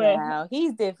 And But now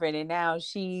he's different, and now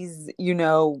she's,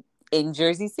 in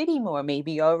Jersey City more.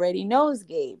 Maybe already knows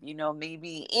Gabe.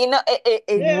 Maybe yeah, it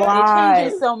changes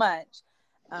right. so much.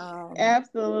 Um,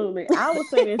 absolutely. I would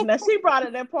say this. Now she brought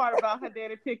up that part about her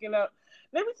daddy picking up.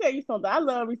 Let me tell you something. I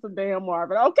love me some damn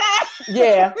Marvin. Okay.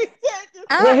 Yeah, Let me tell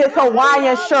you with something. his I I Hawaiian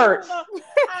love me shirts. some.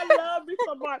 I love me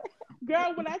some Marvin.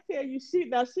 Girl, when I tell you she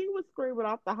was screaming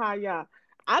off the high yard.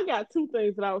 I got two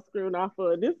things that I was screwing off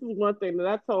of. This is one thing that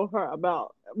I told her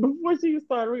about before she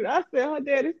started reading. I said her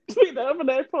daddy tweeted up in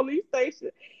that police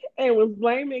station and was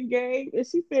blaming Gabe, and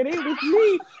she said it was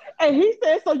me, and he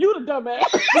said, "So you the dumbass."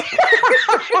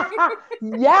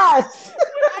 Yes.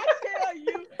 When I tell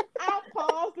you, I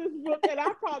paused this book and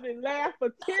I probably laughed for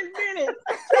 10 minutes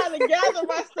trying to gather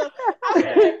myself. I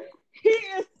said, he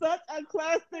is such a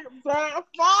classic black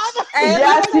father.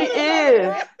 Yes, he is.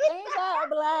 Ain't that a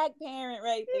black parent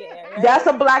right there, That's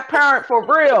a right? black parent for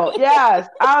real. Yes.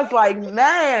 I was like,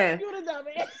 man. You the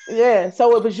dumbass. Yeah.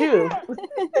 So it was you.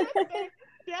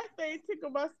 That thing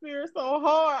tickled my spirit so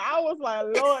hard. I was like,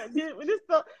 Lord, this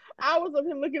stuff. I was up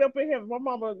here looking up at him. My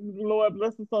mama, Lord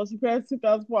bless her soul, she passed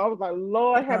 2004. I was like,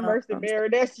 Lord have mercy, I'm Mary,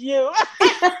 that's you.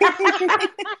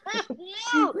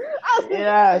 You. I was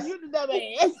Yes. you the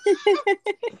dumbass.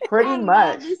 Pretty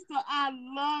much. I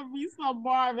love me some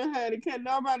Marvin, honey. Can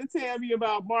nobody tell me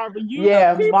about Marvin?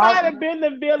 Yeah. He might Marvin. have been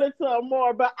the villain to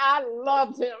more, but I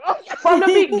loved him. From the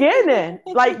beginning,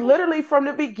 like literally from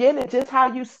the beginning, just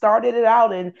how you started it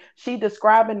out, and she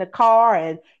describing the car,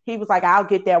 and he was like, "I'll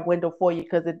get that window for you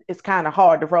because it's kind of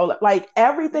hard to roll up." Like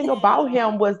everything about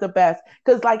him was the best,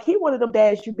 because like he one of them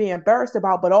dads you be embarrassed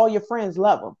about, but all your friends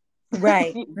love him.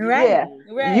 right, Yeah, right,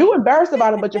 you right. embarrassed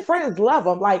about him, but your friends love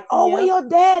him. Like, oh, where Yep. your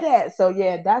dad at? So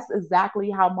yeah, that's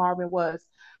exactly how Marvin was.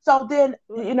 So then,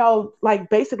 like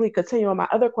basically continuing my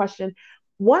other question,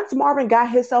 once Marvin got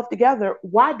himself together,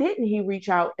 why didn't he reach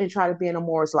out and try to be in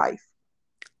Amore's life?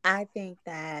 I think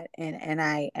that, and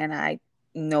I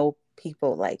know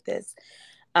people like this.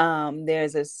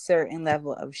 There's a certain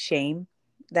level of shame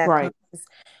that Right, comes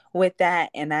with that,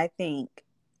 and I think,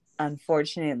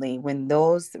 unfortunately, when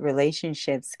those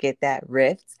relationships get that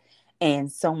rift,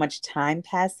 and so much time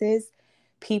passes,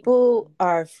 people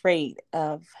are afraid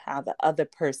of how the other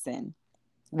person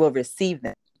will receive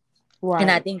them.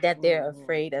 And I right. think that they're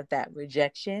afraid of that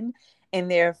rejection, and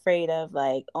they're afraid of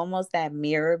like almost that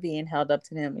mirror being held up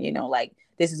to them, like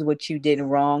this is what you did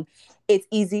wrong. It's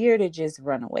easier to just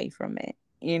run away from it.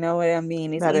 You know what I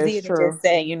mean? It's That is easier to true. just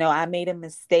say, I made a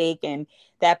mistake and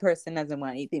that person doesn't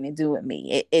want anything to do with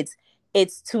me.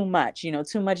 It's too much,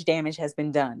 too much damage has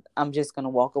been done. I'm just gonna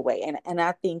walk away. And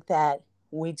I think that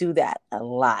we do that a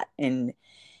lot and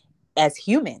as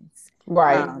humans.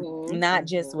 Right. Not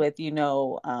just with,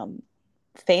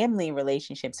 family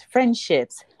relationships,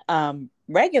 friendships,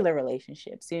 regular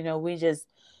relationships.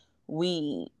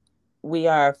 We we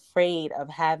are afraid of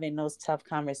having those tough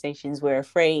conversations. We're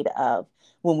afraid of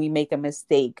when we make a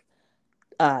mistake,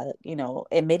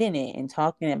 admitting it and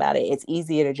talking about it. It's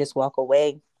easier to just walk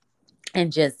away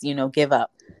and just, give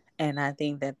up. And I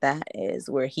think that is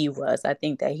where he was. I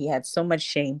think that he had so much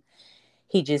shame.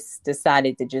 He just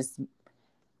decided to just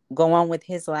go on with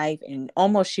his life, and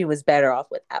almost she was better off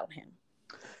without him.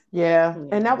 Yeah.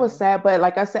 And that was sad. But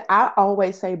like I said, I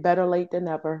always say better late than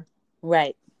never.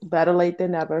 Right. Better late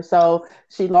than never. So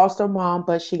she lost her mom,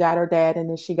 but she got her dad, and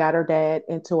then she got her dad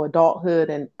into adulthood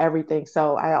and everything.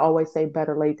 So I always say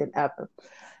better late than ever.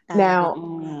 I agree.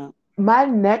 Now, my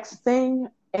next thing,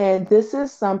 and this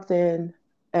is something,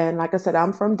 and like I said,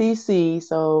 I'm from DC,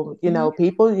 so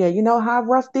people, yeah, you know how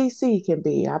rough DC can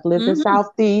be. I've lived in Mm-hmm.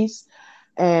 Southeast,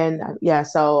 and yeah,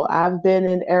 so I've been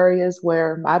in areas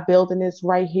where my building is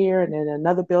right here, and then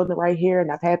another building right here,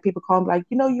 and I've had people call me like,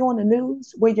 you on the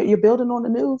news? Where your building on the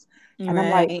news? And I'm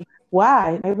like, Right.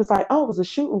 why? And it was like, oh, it was a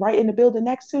shooting right in the building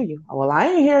next to you. Well, I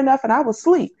ain't hear nothing. I was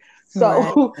asleep, Right.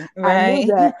 so I knew Right.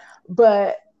 that,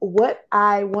 but what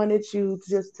I wanted you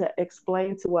just to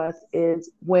explain to us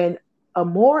is when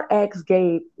Amore asked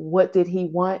Gabe, what did he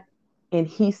want? And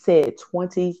he said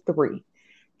 23.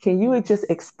 Can you just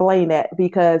explain that?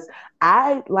 Because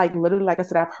I like literally, like I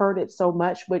said, I've heard it so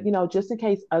much, but just in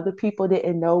case other people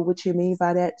didn't know what you mean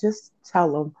by that, just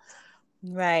tell them.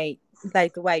 Right.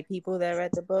 Like the white people that read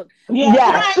the book. Yeah,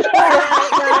 Yes.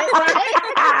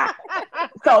 right.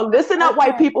 So listen up,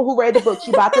 white Okay. people who read the book.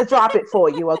 She about to drop it for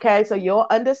you, okay? So you'll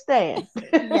understand.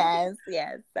 Yes,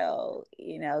 yes. So,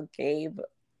 Gabe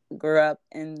grew up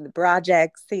in the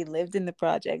projects. He lived in the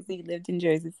projects. He lived in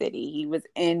Jersey City. He was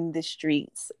in the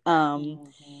streets.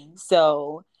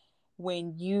 So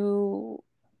when you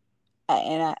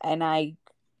and I,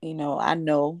 I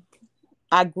know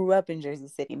I grew up in Jersey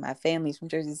City. My family's from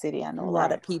Jersey City. I know a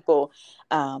lot of Right. people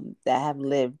that have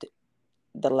lived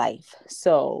the life.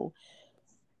 So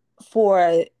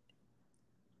for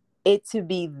it to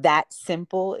be that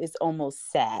simple is almost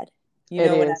sad. You It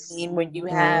know what I is. mean? When you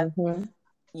have Mm-hmm.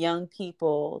 young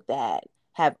people that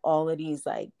have all of these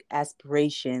like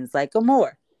aspirations, like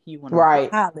Amore, You want to go to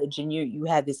Right. college, and you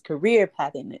have this career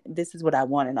path, and this is what I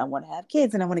want, and I want to have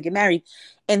kids, and I want to get married.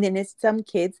 And then there's some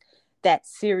kids that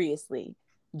seriously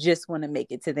just want to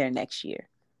make it to their next year.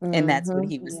 And that's what Mm-hmm.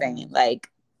 he was saying. Like,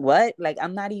 what? Like,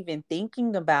 I'm not even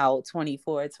thinking about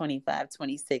 24, 25,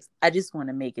 26. I just want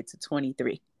to make it to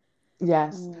 23.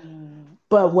 Yes.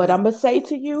 But what I'm going to say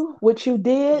to you, what you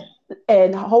did,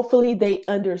 and hopefully they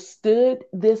understood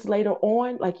this later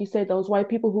on, like you said, those white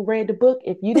people who read the book,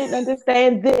 if you didn't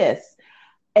understand this,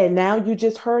 and now you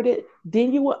just heard it,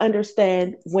 then you will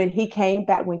understand when he came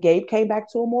back, when Gabe came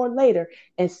back to him more later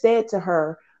and said to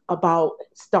her about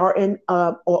starting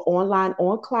or online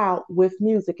on cloud with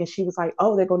music. And she was like,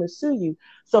 oh, they're going to sue you.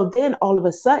 So then all of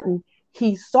a sudden,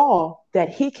 he saw that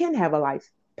he can have a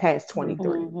life past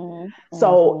 23.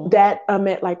 So that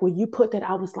meant, like, when you put that,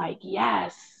 I was like,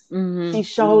 yes. She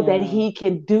showed that he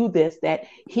can do this, that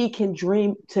he can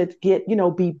dream to get,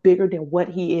 be bigger than what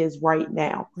he is right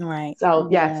now. Right. So,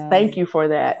 yes, thank you for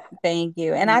that. Thank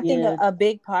you. And I think a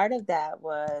big part of that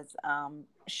was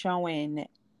showing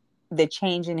the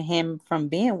change in him from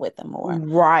being with them more.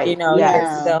 Right.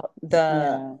 Just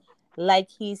the like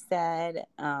he said,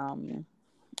 and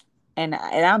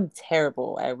I'm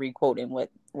terrible at requoting what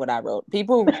I wrote.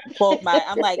 People quote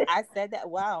I'm like, I said that.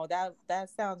 Wow, that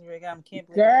sounds really good. I can't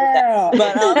believe I did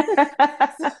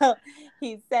that. But so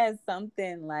he says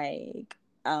something like,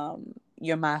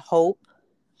 "You're my hope."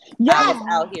 I was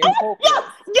out here hopeless.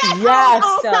 Yes.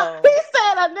 So he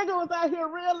said a nigga was out here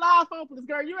real life hopeless.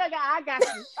 Girl, you ain't got. I got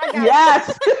you.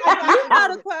 Yes. You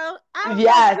know the quote.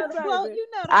 Yes. The quote. You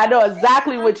know. I know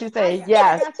exactly what you're saying.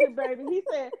 Yes. I got you, baby.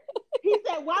 He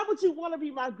said, why would you want to be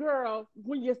my girl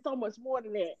when you're so much more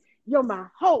than that? You're my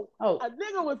hope. Oh. A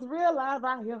nigga was real life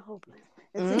out here hopeless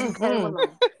until he came along.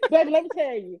 Baby, let me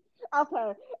tell you.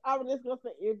 Okay, I was just gonna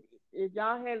say, if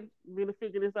y'all hadn't really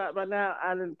figured this out by now,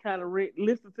 I didn't kind of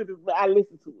listen to this, but I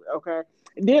listened to it. Okay,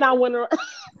 and then I went around.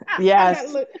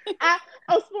 Yes.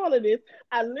 I'm spoiling this.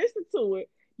 I listened to it.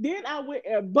 Then I went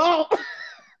and bought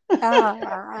the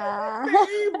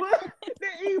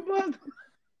ebook.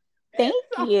 Thank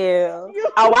you.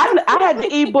 Oh, I had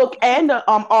the ebook and the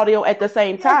audio at the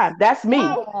same time. That's me.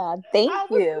 Thank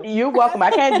you. You're welcome. I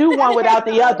can't do one without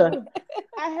the other.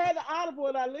 I had the Audible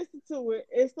and I listened to it,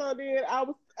 and so then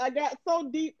I got so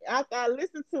deep after I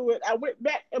listened to it, I went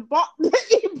back and bought the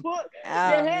ebook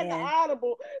that had the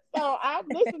Audible. So I've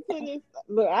listened to this.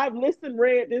 Look, I've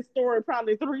read this story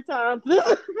probably 3 times.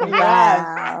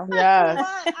 Wow. Yes.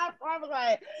 I was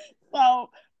like, so.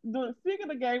 Speaking of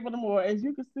the Game of the More, as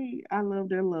you can see, I love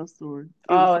their love story.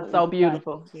 It's so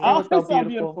beautiful. It was so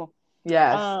beautiful.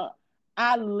 Yes.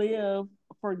 I live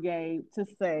for Gabe to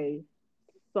say,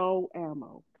 so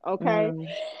ammo. Okay.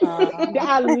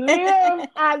 I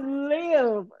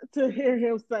live to hear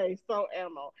him say so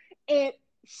ammo. And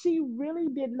she really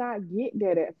did not get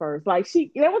that at first. Like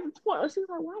there was a point she was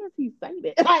like, why does he say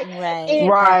that? Like,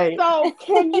 right. So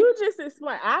can you just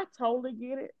explain? I totally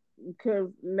get it. Because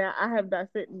now I have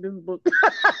dissected this book. But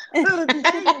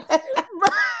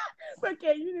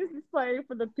can you just explain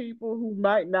for the people who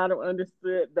might not have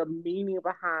understood the meaning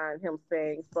behind him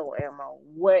saying so ammo,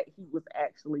 what he was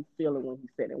feeling when he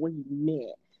said it, what he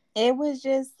meant? It was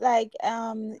just like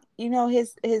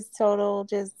his total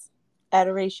just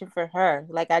adoration for her.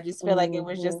 Like, I just feel like it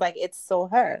was just like, it's so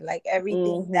her. Like,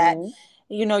 everything that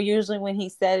usually when he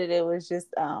said it, it was just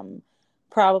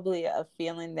probably a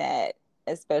feeling that,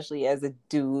 especially as a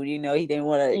dude, he didn't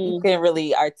want to, he couldn't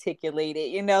really articulate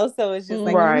it, so it's just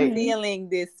like feeling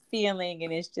this feeling,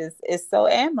 and it's so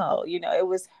ammo, it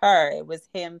was her, it was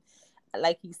him,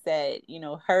 like he said,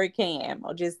 hurricane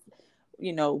ammo, just,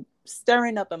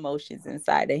 stirring up emotions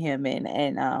inside of him,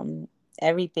 and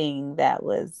everything that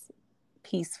was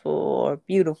peaceful or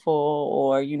beautiful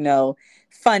or,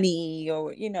 funny,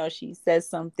 or, she says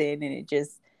something and it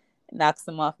just knocks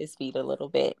him off his feet a little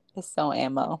bit. It's so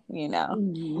ammo, And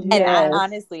I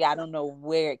honestly, I don't know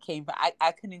where it came from.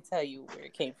 I couldn't tell you where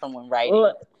it came from when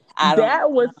writing. I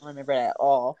don't remember that at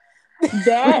all.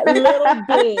 That little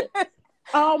bit.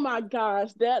 Oh my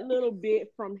gosh, that little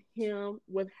bit from him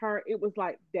with her, it was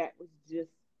like that was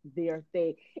just their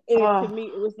thing. And to me,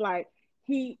 it was like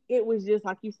it was just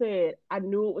like you said, I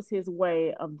knew it was his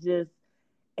way of just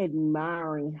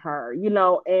admiring her,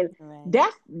 and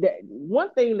that's one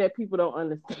thing that people don't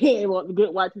understand. Well, the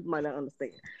good white people might not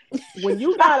understand. When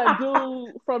you got a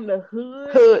dude from the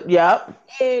hood,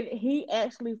 and he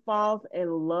actually falls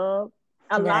in love,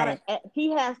 a lot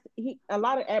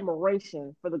of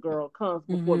admiration for the girl comes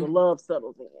before the love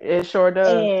settles in. It sure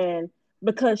does. And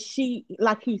because she,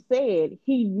 like he said,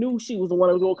 he knew she was the one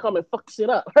who was gonna come and fuck shit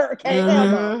up. Hurricane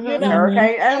Elmo, you know.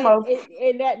 Hurricane Elmo.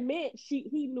 And that meant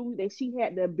he knew that she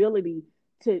had the ability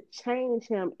to change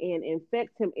him and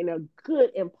infect him in a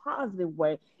good and positive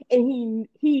way. And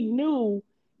he knew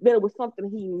that it was something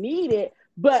he needed,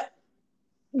 but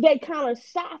they kind of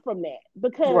shy from that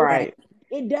because Right.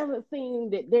 it doesn't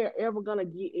seem that they're ever gonna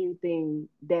get anything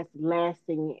that's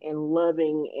lasting and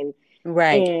loving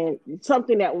Right. and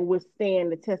something that will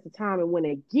withstand the test of time. And when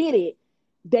they get it,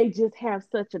 they just have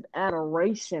such an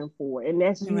adoration for it, and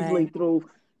that's usually Right. through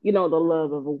the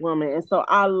love of a woman. And so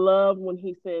I love when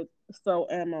he said, "So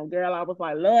Emma, girl," I was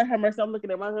like, "Lord have mercy." I'm looking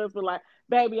at my husband like,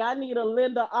 "Baby, I need a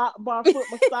Linda Akbar foot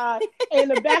massage in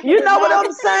the back of You the know what night."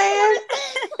 I'm saying?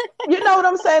 You know what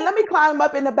I'm saying? Let me climb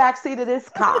up in the back seat of this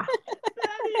car.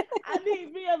 I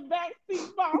need me a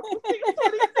backseat box for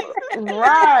 626.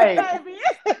 Right. Baby.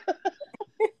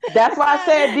 That's why I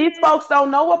said these folks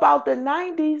don't know about the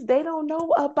 90s. They don't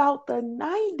know about the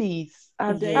 90s.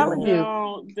 I'm They telling Yeah. you.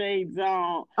 don't. They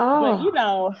don't. But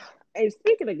Oh, and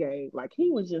speaking of Gabe, like he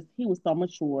was so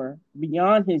mature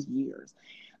beyond his years.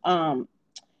 Um,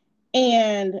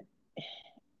 and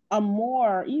a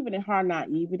more, even in her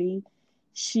naivety,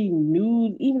 she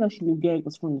knew, even though she knew Gabe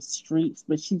was from the streets,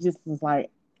 but she just was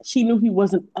like, she knew he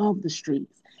wasn't of the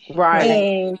streets. right. Right.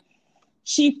 And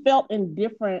she felt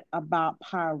indifferent about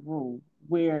Pyru,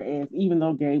 whereas even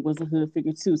though Gabe was a hood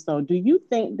figure too. So do you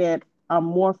think that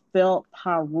Amor felt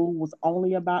Pyru was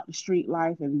only about the street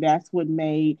life, and that's what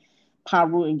made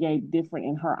Pyru and Gabe different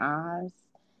in her eyes?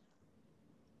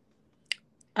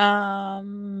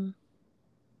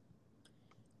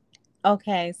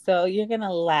 Okay, so you're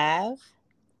gonna laugh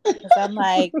because I'm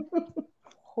like,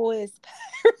 who is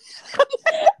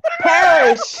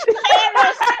Perish. Paris,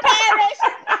 Paris,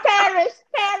 Paris,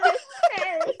 Paris,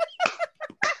 Paris.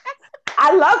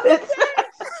 I love it.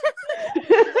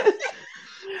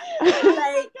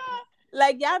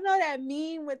 like y'all know that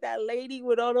meme with that lady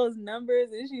with all those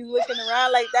numbers and she's looking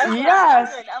around like that's what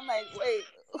Yes. I'm like, wait.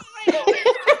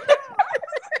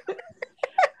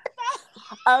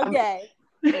 Okay.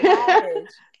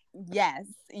 Lavish.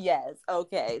 Yes.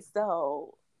 Okay.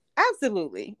 So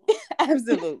absolutely.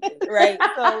 Absolutely. Right.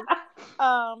 So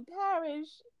Parrish,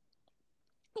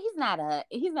 he's not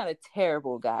a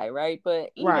terrible guy, right?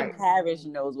 But even Right. Parrish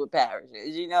knows what Parrish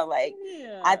is. Like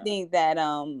Yeah. I think that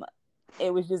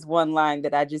it was just one line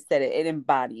that I just said it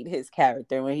embodied his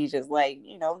character when he's just like,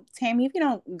 Tammy, if you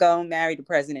don't go marry the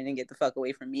president and get the fuck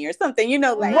away from me or something,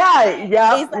 like Right.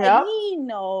 Yeah. it's like Yeah. he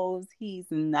knows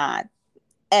he's not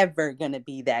ever gonna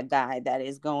be that guy that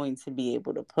is going to be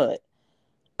able to put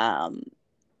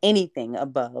anything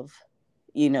above,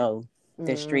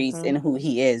 the streets and who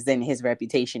he is and his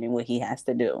reputation and what he has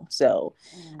to do. So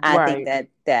I think Right.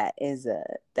 that is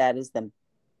the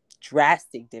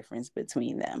drastic difference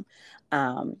between them.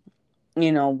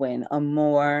 When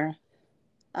Amor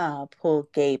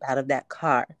pulled Gabe out of that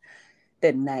car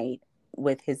the night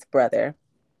with his brother,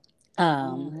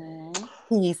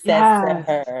 he says to Yes.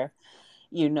 her,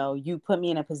 you put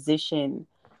me in a position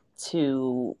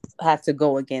to have to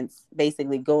go against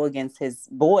his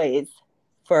boys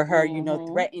for her,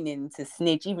 threatening to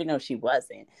snitch, even though she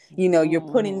wasn't. You're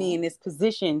putting me in this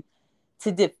position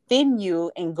to defend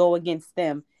you and go against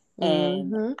them.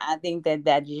 And I think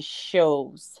that just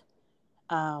shows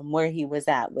where he was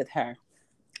at with her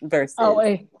versus,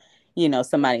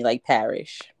 somebody like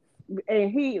Parrish.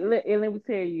 And let me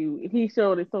tell you, he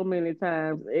showed it so many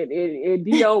times. And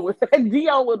Dio was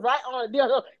Dio was right on it. Dio,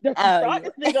 does she start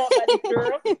this nigga up by this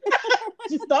girl?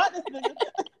 She start this nigga.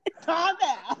 Calm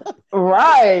down.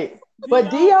 Right. But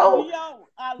Dio,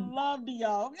 I love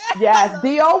Dio. yes,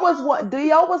 Dio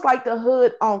was like the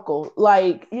hood uncle.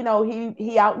 Like, he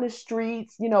out in the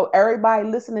streets, everybody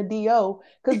listen to Dio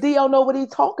because Dio know what he's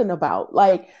talking about.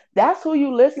 Like, that's who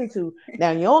you listen to.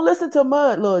 Now you don't listen to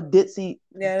Mud, little Ditzy.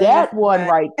 That one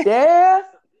right there.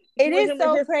 It is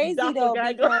so crazy though,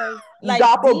 because like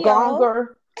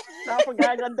Doppelganger.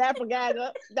 Doppelganger.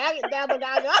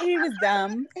 He was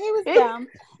dumb. He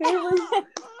was,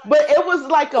 but it was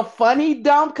like a funny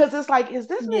dumb because it's like, is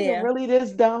this nigga really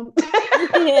this dumb?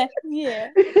 Yeah.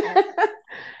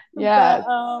 Yeah.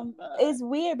 But it's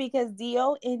weird because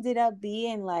Dio ended up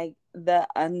being like the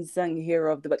unsung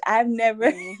hero of the book. I've never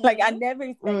I never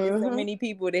expected so many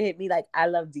people to hit me like, I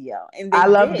love Dio, and I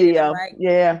love did. Dio. Like,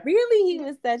 yeah, really, he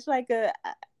was such like a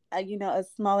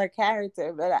smaller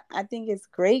character, but I think it's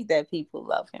great that people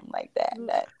love him like that.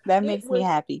 That makes me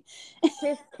happy.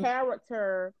 His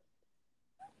character,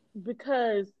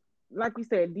 because like you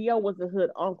said, Dio was a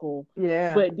hood uncle.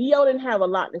 Yeah. But Dio didn't have a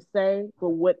lot to say, but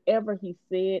whatever he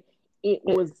said, it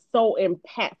was so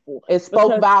impactful It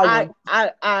spoke because I, volume.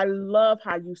 I I love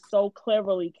how you so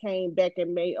cleverly came back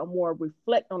and made a more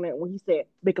reflect on it when he said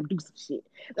make him do some shit.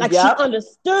 Like she Yep.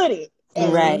 understood it.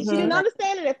 Right. She didn't Mm-hmm. Right.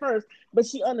 understand it at first, but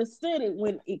she understood it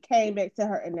when it came back to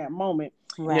her in that moment.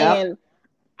 Right. Yep. And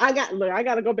I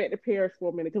gotta go back to Paris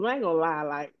for a minute because I ain't gonna lie,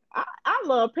 like I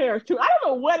love Paris too. I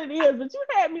don't know what it is, but you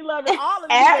had me loving all of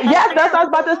these damn Yes, that's what I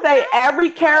was characters. about to say. Every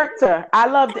character. I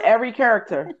loved every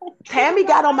character. Tammy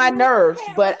got on I my knew nerves,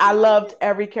 but Paris I was loved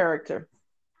every character.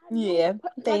 Yeah.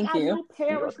 Thank I you. knew You're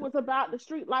Paris welcome. was about the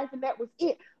street life and that was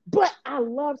it. But I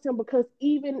loved him because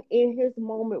even in his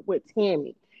moment with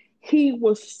Tammy, he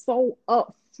was so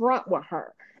upfront with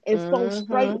her and so Mm-hmm.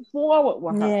 straightforward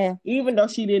with her, Yeah. even though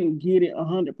she didn't get it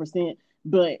 100%.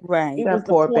 But Right. it was That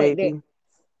the poor point that baby.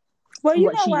 Well, you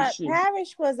what know what? she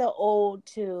Parrish was an ode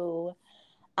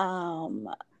um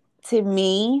to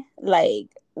me, like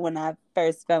when I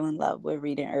first fell in love with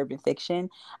reading urban fiction,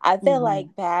 I feel mm-hmm.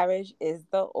 like Parrish is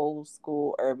the old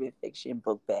school urban fiction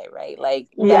book bag, right? Like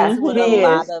that's Yes, what a he Mm-hmm.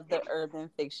 lot is. of the urban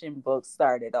fiction books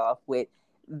started off with.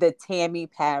 The Tammy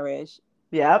Parrish,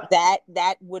 Yep.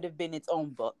 that would have been its own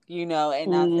book, and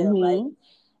I feel like Mm-hmm.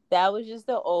 that was just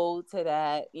the ode to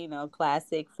that,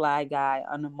 classic fly guy,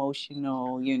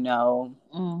 unemotional,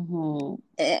 Mm-hmm.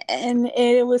 and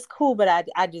it was cool, but I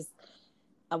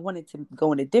wanted to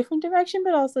go in a different direction,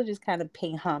 but also just kind of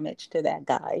pay homage to that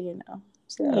guy.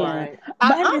 So Yeah. Right.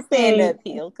 I I understand the think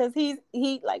appeal because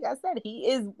he like I said, he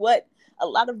is what a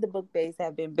lot of the book bays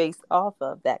have been based off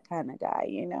of, that kind of guy.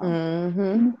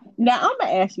 Mm-hmm. now I'm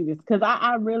gonna ask you this because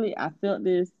I really I felt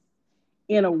this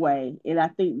in a way, and I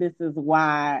think this is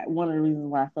why one of the reasons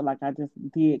why I feel like I just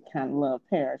did kind of love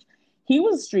Parrish. He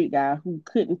was a street guy who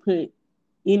couldn't put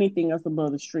anything else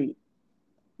above the street,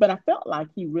 but I felt like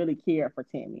he really cared for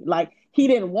Tammy. Like he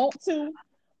didn't want to,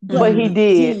 but But he Hmm. he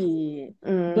did. did.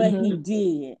 But Mm-hmm. he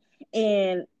did,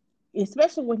 and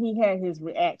especially when he had his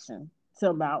reaction to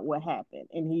about what happened,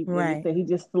 and he Right. said he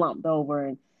just slumped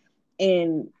over,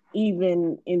 and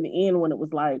even in the end when it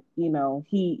was like he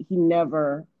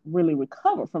never really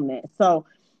recovered from that. So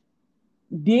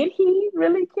did he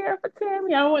really care for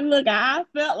Tammy? I wouldn't look. I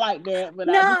felt like that, but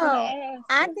I just want to No, ask.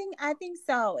 I think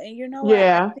so. And you know what? I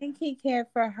Yeah. think he cared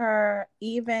for her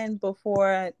even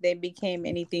before they became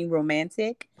anything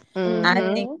romantic. I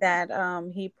Mm-hmm. think Mm-hmm.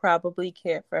 that he probably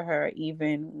cared for her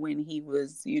even when he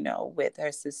was, with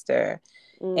her sister,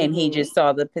 and he Mm-hmm. just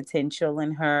saw the potential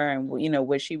in her and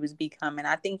what she was becoming.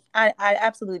 I think I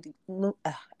absolutely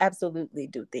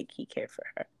do think he cared for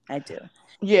her. I do.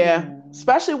 Yeah. Yeah.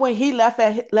 Especially when he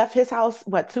left his house,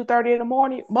 what, 2:30 in the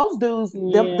morning? Most dudes,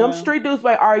 them Yeah. street dudes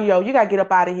like, all right, yo, you gotta get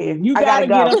up out of here. You I gotta gotta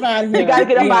get go. up out of You gotta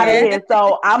here. get up out of Yeah. Yeah. here.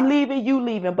 So I'm leaving, you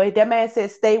leaving. But that man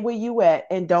said, stay where you at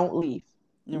and don't leave.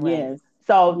 Right. Yes.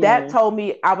 So that Yes. told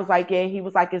me, I was like, yeah, he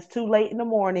was like, it's too late in the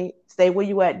morning. Stay where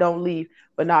you at, don't leave.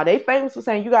 But no, they famous for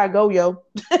saying you gotta go, yo.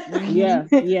 Yeah.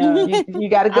 Mm-hmm. Yeah. You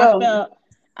gotta I go. felt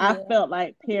I Yeah. felt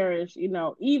like Parrish,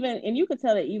 even and you could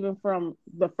tell it even from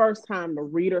the first time the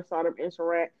reader saw them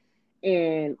interact,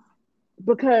 and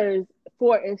because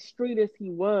for as street as he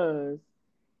was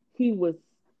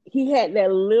he had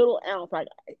that little ounce like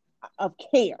of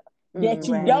care that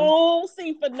you Right. Mm-hmm. don't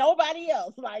see for nobody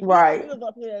else. Like he Right. was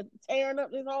up here tearing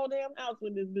up this whole damn house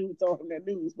when this dude told him that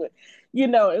news. But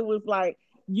it was like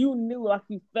you knew, like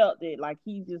you felt it, like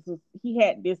he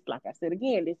had this, like I said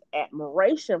again, this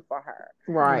admiration for her.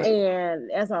 Right.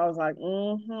 And as I was like,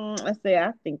 I said,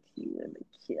 I think he really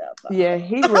care about Yeah,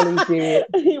 he really did.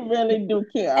 her. He really do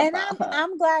care And about I'm her.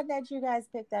 I'm glad that you guys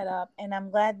picked that up, and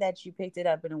I'm glad that you picked it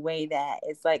up in a way that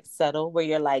it's like subtle, where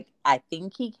you're like, I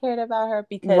think he cared about her,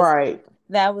 because Right.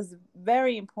 that was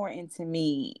very important to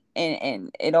me,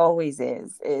 and it always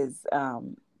is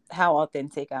how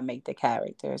authentic I make the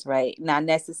characters, right? Not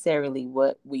necessarily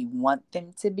what we want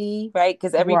them to be, right?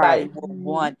 Because everybody Right. will Mm-hmm.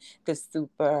 want the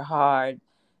super hard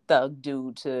thug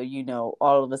dude to,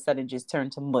 all of a sudden just turn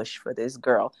to mush for this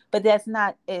girl. But it's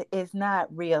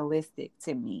not realistic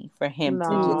to me for him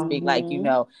to just No. be like,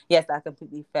 Mm-hmm. yes, I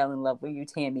completely fell in love with you,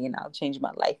 Tammy, and I'll change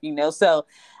my life. So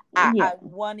I Yeah.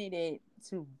 wanted it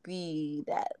to be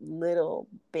that little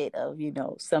bit of,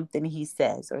 something he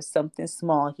says or something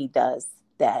small he does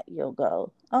that you'll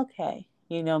go, okay,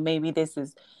 maybe this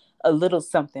is a little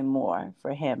something more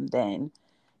for him than,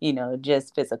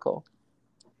 just physical.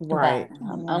 But Right.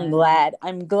 Yeah.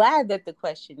 I'm glad that the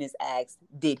question is asked,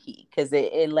 did he? Because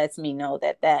it lets me know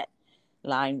that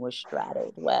line was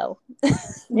straddled well. Yes,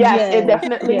 it Yes.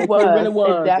 definitely Yes. It really was. It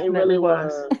was. It definitely really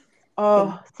was. was.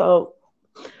 Oh, so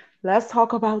let's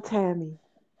talk about Tammy.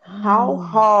 How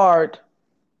hard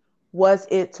was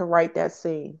it to write that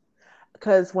scene?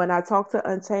 because when I talked to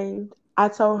Untamed, I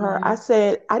told her, I Mhm.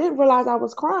 said, I didn't realize I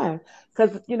was crying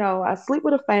because, I sleep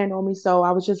with a fan on me. So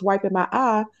I was just wiping my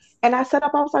eye. And I sat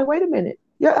up, I was like, wait a minute,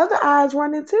 your other eye's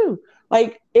running too.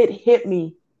 Like it hit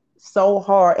me so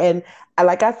hard. And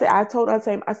like I said, I told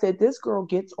Untamed, I said, this girl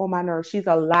gets on my nerves. She's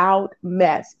a loud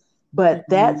mess. But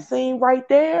that Mhm. scene right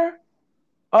there,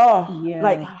 oh,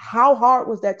 like Yeah. how hard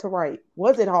was that to write?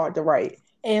 Was it hard to write?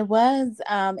 It was,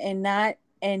 and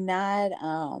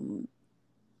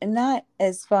not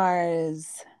as far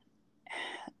as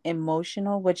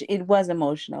emotional, which it was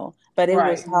emotional, but it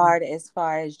was Right. hard as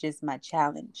far as just my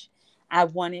challenge.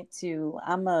 I'm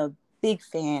a big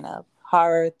fan of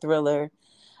horror thriller,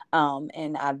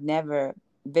 and I've never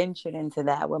ventured into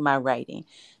that with my writing.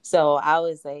 So I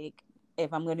was like,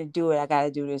 if I'm gonna do it, I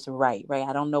gotta do this right, right?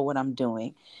 I don't know what I'm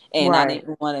doing, and I Right.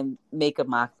 didn't want to make a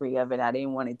mockery of it. I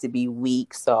didn't want it to be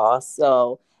weak sauce.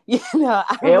 So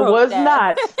I It wrote was that.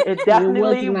 not. It It was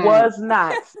definitely not. was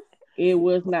not. It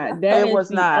was not. That It is was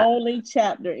the not. only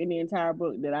chapter in the entire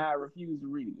book that I refuse to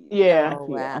read again. Yeah. I Oh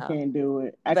can't. I wow! can't do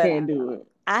it. I But can't do it.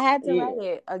 I had to write Yeah.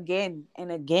 it again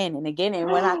and again and again.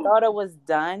 And when I thought it was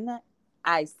done,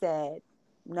 I said,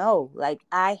 no, like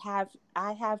I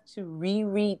have to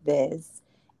reread this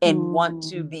and want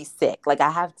to Mm. be sick. Like I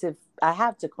have to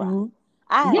cry. Mhm.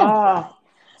 I had Yeah. to cry. Oh,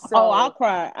 Oh, I So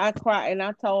cried. I cried, and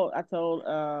I told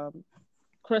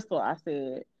Crystal. I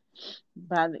said,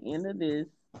 by the end of this,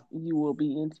 you will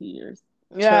be in tears.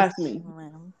 Trust yes. me.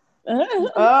 um,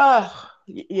 Oh,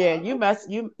 yeah, you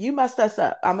messed us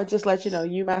up. I'm gonna just let you know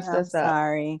you messed I'm us up.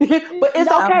 sorry. But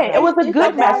it's No, I'm okay. It sorry. was a it's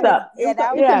good But that mess okay. was up. that It's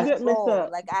a was Yes. the good mix goal.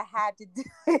 up. Like I had to do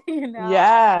it,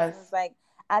 I just was Yes. like,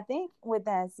 I think with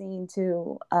that scene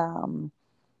too,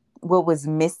 what was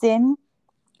missing.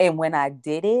 And when I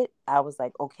did it, I was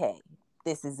like, okay,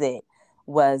 this is it,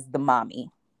 was the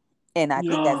mommy. And I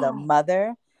think as a Yeah.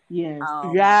 mother, Yes.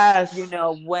 Yes.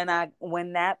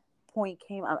 when that point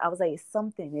came, I was like,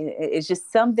 something, it's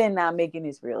just something not making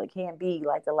this real. It can't be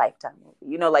like a Lifetime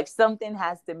movie. Like something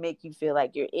has to make you feel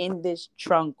like you're in this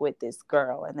trunk with this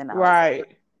girl. And then I was like, Right.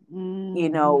 you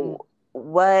Mm-hmm. know,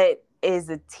 what is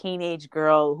a teenage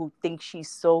girl who thinks she's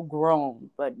so grown,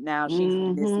 but now she's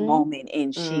in this Mm-hmm. moment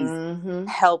and she's Mm-hmm.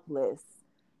 helpless?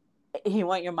 You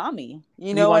want your mommy, you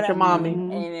You know what want I your mommy. mean?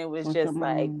 Mm-hmm. And it was What's your just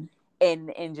like, mom?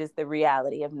 and just the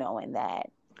reality of knowing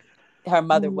that her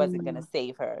mother wasn't gonna Mm.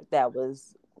 save her. That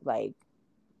was like,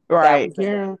 that Right. was the look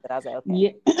Girl. that I was like,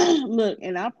 okay. Yeah. Look,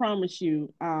 and I promise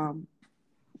you,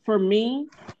 for me,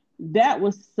 that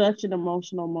was such an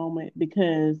emotional moment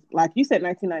because, like you said,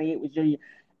 1998 was your year.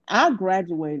 I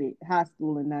graduated high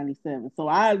school in '97, so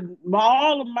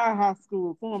all of my high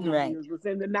school formative Right, years was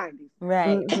in the '90s,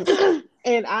 right. Hmm.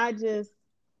 and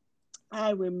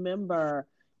I remember,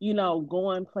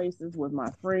 going places with my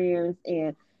friends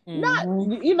and not,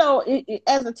 Mm-hmm.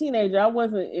 as a teenager, I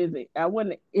wasn't as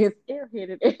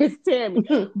airheaded as Tammy,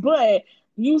 but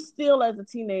you still as a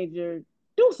teenager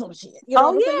do some shit. You know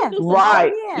Oh what I'm saying? You yeah, do some oh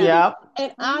Right. stuff. You yeah. do, Yep.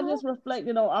 and I Mm-hmm. just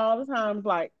reflected on all the times,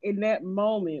 like in that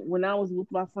moment when I was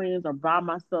with my friends or by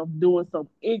myself doing some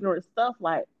ignorant stuff,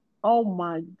 like, oh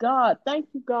my God, thank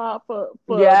you God for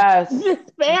Yes.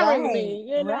 sparing Right,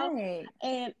 me. right.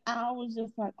 And I was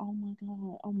just like, oh my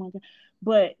God, oh my God.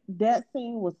 But that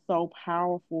scene was so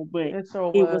powerful, but It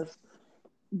sure it was was.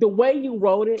 the way you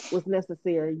wrote it was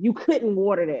necessary. You couldn't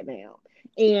water that down.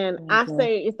 And I Okay.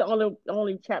 say it's the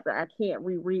only chapter I can't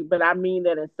reread, but I mean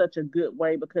that in such a good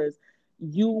way because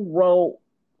you wrote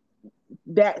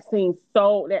that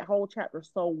whole chapter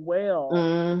so well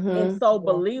and Mm-hmm. so Yeah.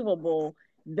 believable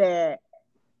that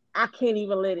I can't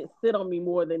even let it sit on me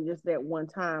more than just that one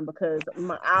time because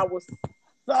I was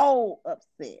so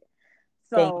upset.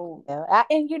 Thank So you.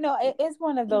 And it's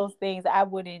one of those things I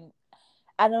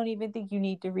don't even think you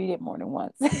need to read it more than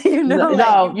once. yeah, Like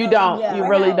No, you you don't. know You yeah, what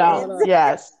really don't. happens. no.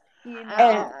 Yes. you And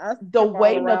know. I the skip all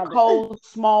way around it. Nicole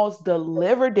Smalls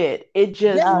delivered it, it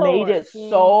just Yes, Oh made Lord. it she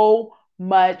so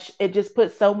much, it just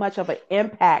put so much of an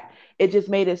impact. It just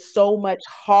made it so much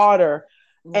harder.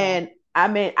 yeah. And I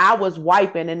mean, I was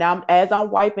wiping, and as I'm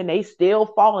wiping, they still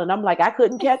falling. I'm like, I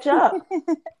couldn't catch up.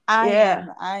 Yeah.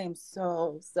 I am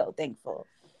so so thankful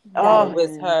that it Oh, was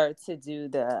Man. her to do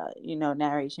the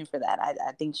narration for that.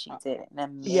 I think she did an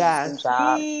amazing yes.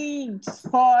 job. She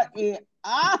tore it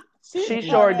up. She She tore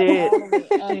sure it did. all the way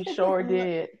up. She sure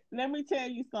did. Let me tell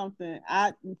you something.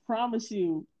 I promise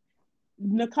you,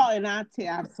 Nicole, and I've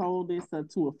told this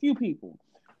to a few people.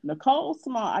 Nicole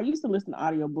Small, I used to listen to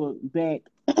audiobook back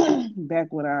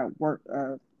when I worked.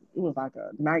 It was like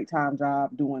a nighttime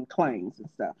job doing claims and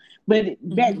stuff. But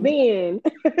back Mhm. then,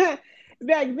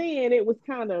 back then it was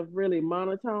kind of really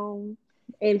monotone.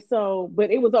 And so, but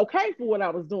it was okay for what I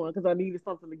was doing because I needed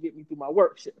something to get me through my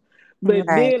work shift. But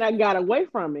Right. then I got away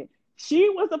from it. She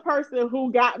was the person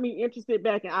who got me interested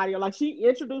back in audio. Like she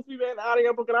introduced me back to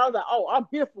audiobook, and I was like, "Oh, I'm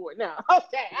here for it now."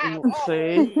 Okay, I'm all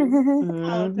See? in.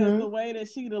 Oh, because Mm-hmm. the way that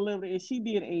she delivered it, she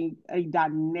did a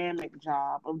dynamic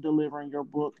job of delivering your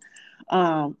book.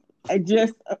 And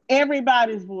just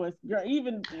everybody's voice, girl,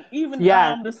 even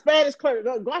Yes. the Spanish clerk,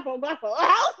 guapo guapo.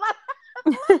 I was like,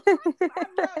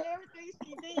 I love everything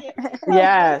she did. Her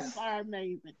voices Yes. are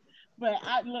amazing. But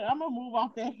I'm gonna move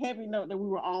off that heavy note that we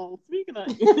were on. Speaking of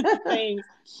things,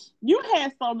 you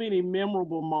had so many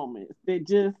memorable moments that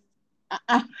just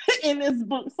in this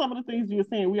book. Some of the things you were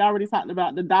saying, we already talked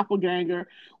about the doppelganger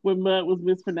when Mud was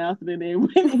mispronouncing it, and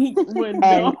when And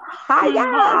Bill when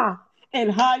Mud hiya.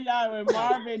 and Haya and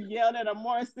Marvin yelled at him,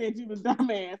 Morris said you was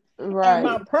dumbass. And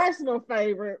my Right. personal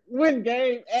favorite, when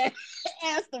Gabe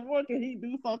asked her, what can he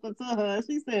do something to her?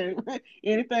 She said,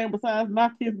 anything besides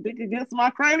knock his dick against my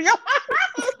cranium. I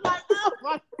was like, oh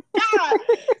my God.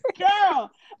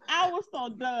 Girl, I was so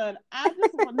done. I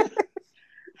just want to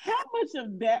how much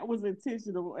of that was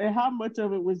intentional and how much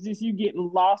of it was just you getting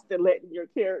lost and letting your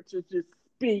character just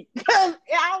speak? Because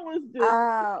I was just,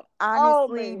 oh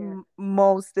Honestly, man.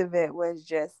 most of it was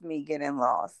just me getting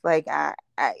lost. Like I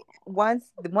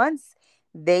once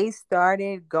they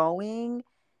started going,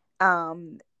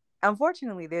 um,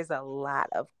 unfortunately, there's a lot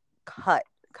of cut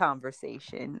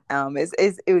conversation.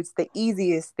 It was the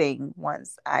easiest thing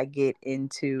once I get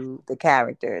into the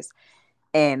characters,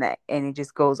 and it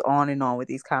just goes on and on with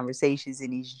these conversations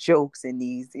and these jokes and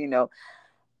these,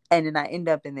 and then I end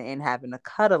up in the end having to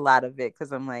cut a lot of it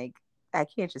because I'm like, I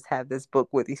can't just have this book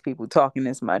with these people talking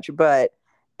this much. But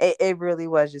it really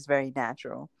was just very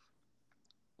natural.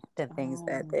 The things Oh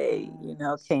that my they,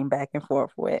 gosh. came back and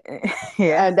forth with.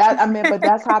 Yeah. And that, I mean, but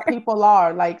that's how people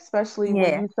are, like, especially when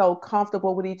Yeah. you so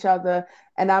comfortable with each other.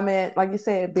 And I mean, like you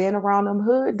said, being around them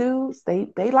hood dudes,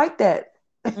 they like that.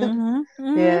 Mm-hmm.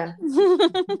 Yeah,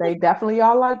 Mm-hmm. they definitely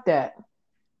are like that.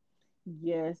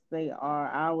 Yes, they are.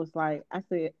 I was like, I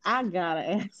said, I gotta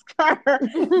ask her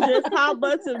just how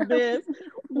much of this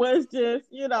was just,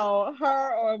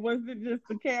 her, or was it just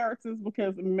the characters?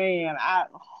 Because man,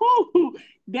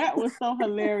 that was so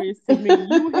hilarious to me.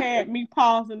 You had me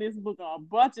pausing this book a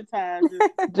bunch of times,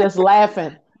 Just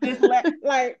laughing.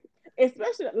 like,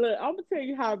 especially look, I'm gonna tell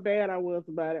you how bad I was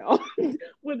about it.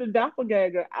 With the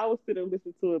doppelganger, I was sitting and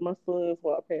listening to it. My sons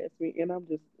walked past me, and I'm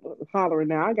just hollering.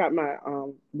 Now I got my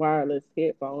wireless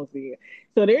headphones in,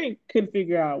 so they couldn't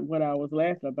figure out what I was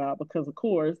laughing about because, of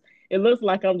course, it looks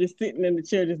like I'm just sitting in the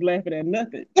chair just laughing at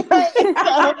nothing.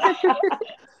 so,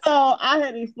 so I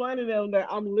had to explain to them that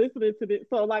I'm listening to this.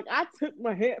 So like I took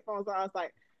my headphones off. I was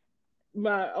like,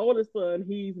 my oldest son,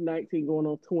 he's 19 going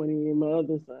on 20, and my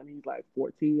other son, he's like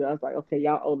 14. I was like, okay,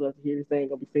 y'all old enough to hear this. They ain't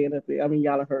gonna be saying nothing. I mean,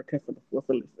 y'all have heard cussing before,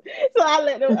 so listen. So I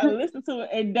let them listen to it,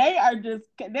 and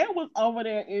they was over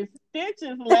there in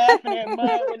stitches laughing at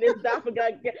Mud when this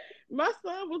doppelganger. My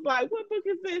son was like, what book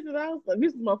is this? And I was like,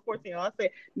 this is my 14. I said,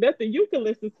 nothing you can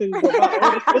listen to, but my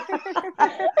oldest son,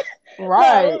 my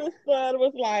Right. oldest son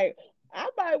was like, I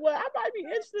might be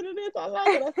interested in this. I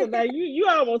like it. I said, now you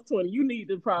almost 20. You need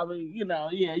to probably,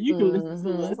 yeah, you can listen to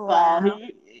Hmm. it. So Wow.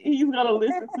 he's gonna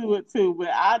listen to it too. But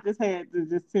I just had to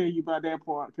just tell you about that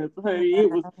part because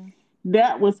honey,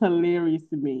 that was hilarious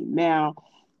to me. Now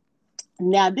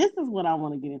this is what I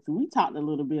want to get into. We talked a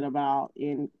little bit about,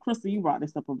 and Crystal, you brought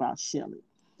this up about Shelley.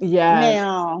 Yes.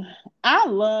 Now, I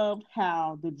loved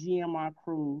how the GMR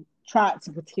crew tried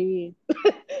to pretend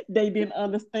they didn't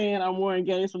understand our more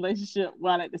engaged relationship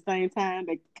while at the same time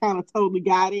they kind of totally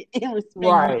got it and respected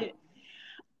Right. it.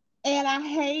 And I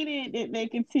hated that they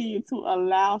continued to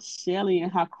allow Shelly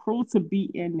and her crew to be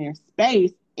in their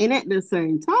space. And at the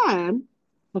same time,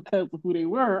 because of who they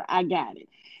were, I got it.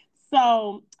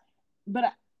 So, but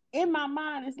in my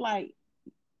mind, it's like,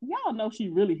 y'all know she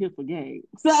really here for game.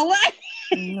 So why,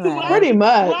 Right. Pretty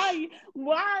much.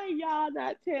 why y'all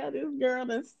not tell this girl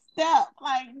to step?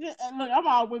 Like, look, I'm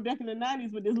all the way back in the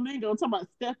 '90s with this lingo talking about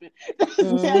stepping.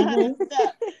 Tell her to Hmm.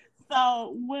 step.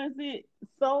 So was it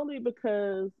solely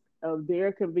because of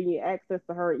their convenient access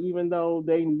to her, even though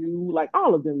they knew, like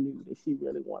all of them knew that she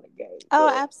really wanted game, Oh,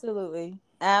 but absolutely.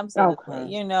 Absolutely. okay,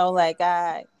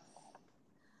 Like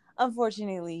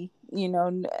unfortunately,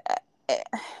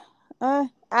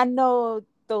 I know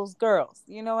those girls,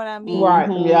 you know what I mean? Right.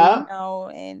 mm-hmm, Yeah.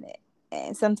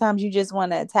 And sometimes you just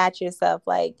want to attach yourself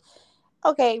like,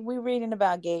 okay, we're reading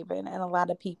about Gabe, and a lot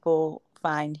of people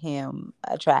find him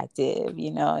attractive,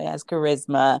 he has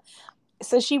charisma.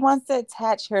 So she wants to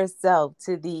attach herself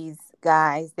to these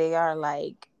guys. They are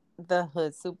like the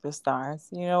hood superstars.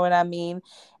 You know what I mean?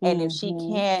 And if she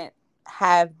Mm-hmm. can't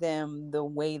have them the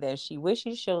way that she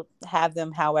wishes, she'll have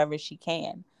them however she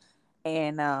can.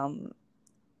 And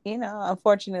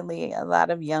unfortunately, a lot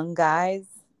of young guys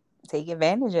take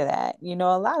advantage of that. A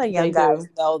lot of They young guys do.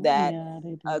 know that Yeah,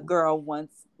 they a do. girl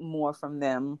wants more from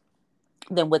them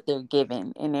than what they're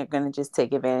given, and they're going to just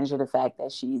take advantage of the fact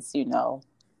that she's,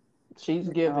 She's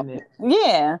giving it.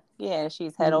 yeah,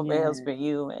 she's head over Yeah, heels for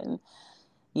you, and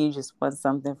you just want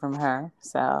something from her.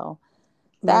 So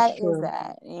That's that is true.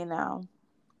 that.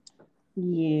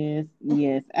 yes,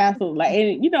 yes, absolutely. Like,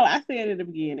 and I said at the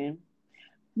beginning,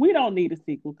 we don't need a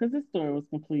sequel because this story was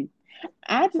complete.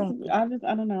 Thank you. I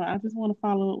don't know. I just want to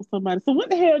follow up with somebody. So what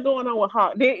the hell going on with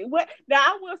Hawk? What? Now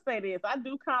I will say this. I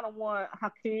do kind of want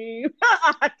Hakeem,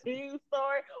 a Hakeem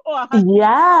story or a Hakeem sequel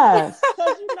Yes.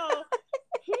 because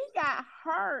he got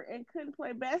hurt and couldn't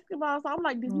play basketball. So I'm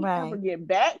like, did he ever Right. get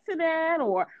back to that?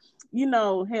 Or,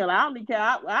 hell, I don't even care.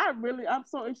 I'm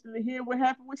so interested to hear what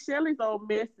happened with Shelly's old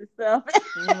mess and stuff.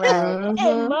 Right. And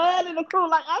Mm-hmm. Mud and the crew.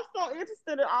 Like, I'm so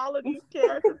interested in all of these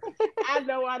characters. I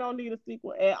know I don't need a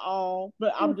sequel at all,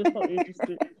 but I'm just so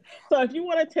interested. So if you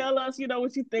want to tell us,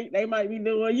 what you think they might be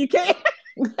doing, you can.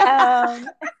 um.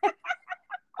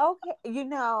 Okay.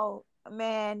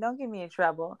 Man, don't get me in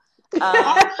trouble.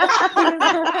 Um.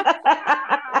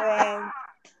 when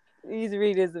these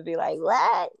readers would be like,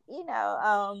 "What?"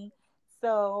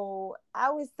 So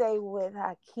I would say with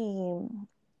Hakeem,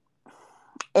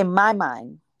 in my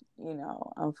mind,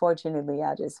 unfortunately,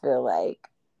 I just feel like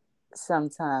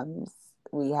sometimes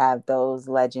we have those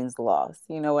legends lost.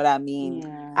 You know what I mean?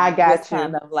 Yeah, I Just got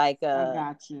kind you. of like I a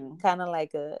got you.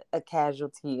 a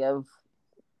casualty of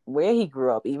where he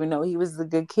grew up, even though he was a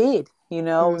good kid.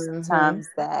 Mm-hmm. Sometimes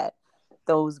that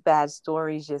those bad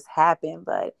stories just happen,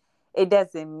 but it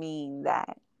doesn't mean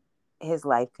that his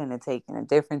life couldn't have taken a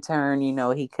different turn. He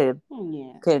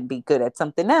Yeah. could be good at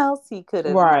something else. He could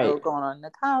have, Right. gone on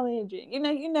to college.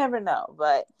 You never know.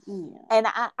 But Yeah. and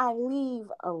I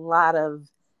leave a lot of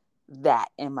that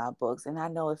in my books, and I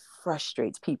know it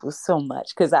frustrates people so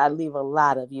much because I leave a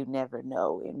lot of you never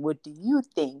know and what do you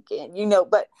think, and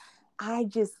but I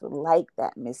just like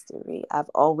that mystery. I've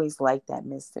always liked that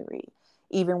mystery,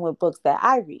 even with books that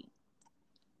I read.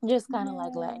 Just kind of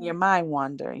like letting Yeah. your mind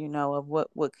wander, of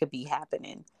what could be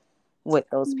happening with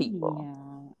those people.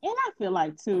 Yeah. And I feel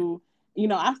like too,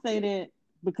 I say that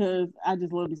because I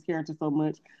just love this character so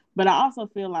much. But I also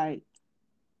feel like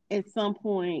at some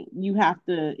point you have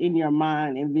to in your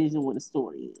mind envision what a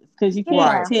story is. Because you can't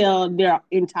Right. Yeah, tell their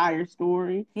entire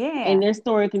story. And yeah, their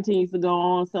story continues to go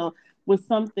on. So with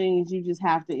some things you just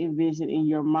have to envision in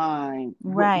your mind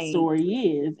what the right. story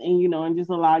is and just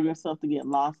allow yourself to get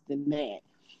lost in that.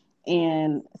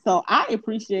 And so I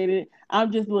appreciate it.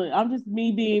 I'm just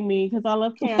me being me because I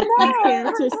love these No,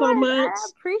 characters so much. I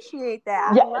appreciate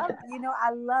that. I Yeah. love,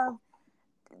 I love.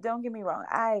 Don't get me wrong.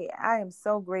 I am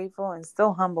so grateful and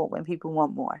so humbled when people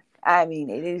want more. I mean,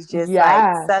 it is just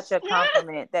like such Yes. a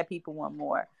compliment that people want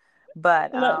more.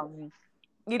 But Look,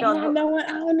 you and I know, know what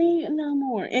I don't need no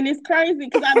more. And it's crazy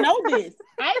because I know this.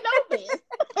 I know this.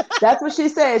 That's what she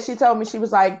said. She told me, she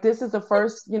was like, this is the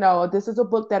first, this is a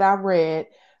book that I read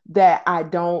that I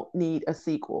don't need a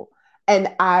sequel.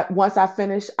 And once I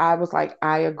finished, I was like,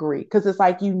 I agree. Because it's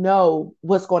like,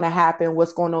 what's going to happen,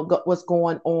 what's going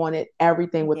on and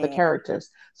everything with the yeah. characters.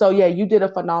 So yeah, you did a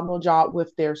phenomenal job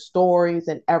with their stories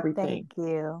and Thank everything.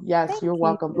 you. Yes, Thank you're you.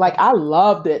 welcome. Like, I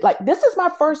loved it. Like, this is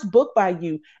my first book by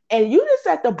you, and you just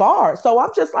set the bar. So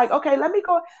I'm just like, okay, let me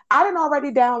go. I didn't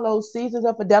already download Seasons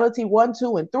of Fidelity 1,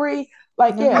 2, and 3.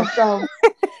 Like, yeah. So,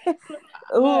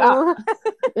 Look, uh, Ooh.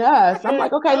 yes, I'm look,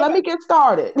 like, okay, let me get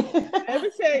started. I'm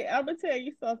gonna tell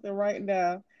you something right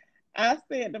now. I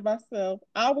said to myself,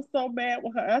 I was so mad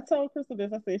with her. I told Crystal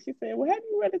this. I said, she said, "Well, have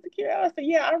you read it, Takerra?" I said,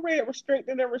 "Yeah, I read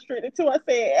Restricted and Restricted too." I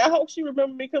said, "I hope she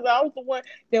remember me because I was the one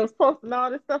that was posting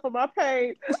all this stuff on my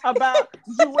page about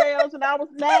Jewels, and I was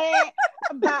mad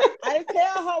about. I didn't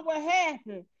tell her what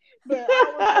happened, but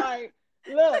I was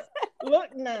like,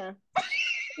 look now."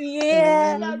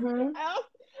 Yeah. And Hmm.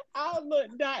 I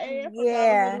look Diane from Not a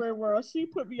Yeah. Literary World. She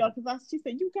put me on because she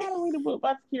said, "You gotta read a book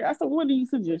about Takerra." I said, "What do you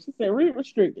suggest?" She said, "Read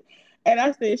Restricted." And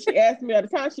I said, she asked me at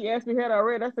the time, she asked me, had I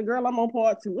read? I said, "Girl, I'm on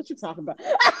part two. What you talking about?"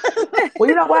 Well,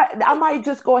 you know what? I might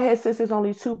just go ahead, since there's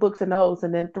only 2 books in those,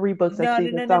 and then 3 books in No, no,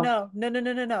 season. no, no, So, no, no, no,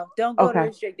 no, no, no. Don't go to okay,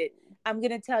 restricted. I'm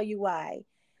gonna tell you why.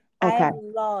 I have okay.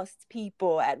 lost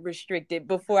people at restricted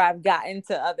before I've gotten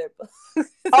to other books.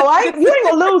 Oh, you ain't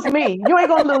gonna lose me. You ain't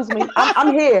gonna lose me.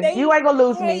 I'm here. You They ain't gonna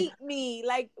lose me. hate me.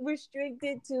 Like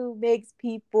restricted to makes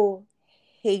people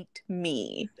hate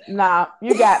me. Nah,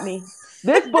 you got me.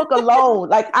 This book alone,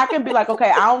 like I can be like, okay,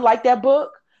 I don't like that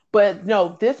book, but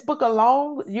no, this book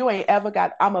alone, you ain't ever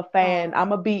got. I'm a fan. I'm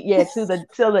gonna be to the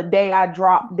till the day I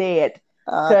drop dead.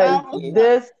 Cause Thank you.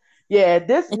 this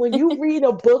when you read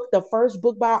a book, the first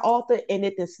book by author, and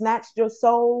it just snatched your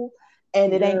soul,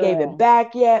 and it ain't gave it Girl.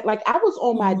 back yet. Like I was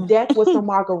on my Mhm. deck with some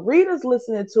margaritas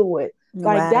listening to it.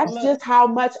 Like Wow. that's Look, just how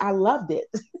much I loved it.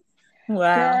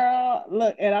 Wow. girl,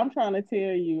 look, and I'm trying to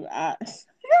tell you, I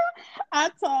I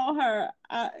told her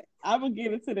I'm gonna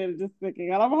get into that in just a second.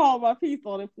 And I'm gonna hold my peace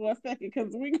on it for a second because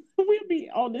we'll be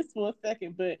on this for a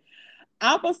second. But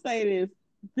I'm gonna say this: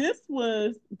 this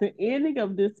was the ending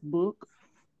of this book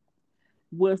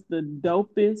was the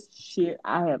dopest shit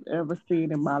I have ever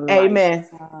seen in my life. Amen.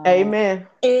 Amen.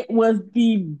 It was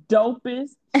the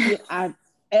dopest shit I've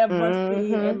ever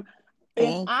seen. Mm-hmm. And if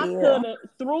Thank I you. could have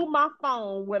threw my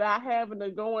phone without having to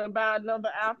go and buy another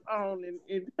iPhone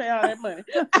and pay all that money,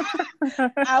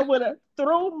 I would have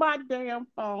threw my damn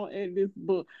phone in this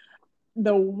book.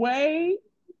 The way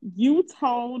you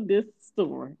told this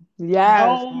story,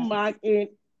 Yes. oh my,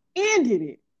 it ended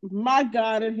it. My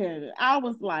God in heaven. I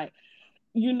was like,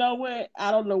 you know what?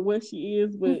 I don't know what she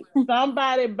is, but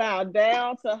somebody bow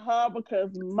down to her because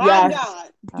my Yes.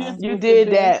 God, this You was the did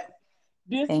best. that.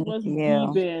 This Thank was the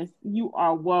you. best. You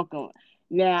are welcome.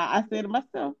 Now I said to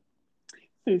myself,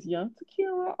 since young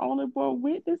Takerra only bore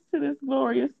witness to this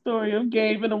glorious story of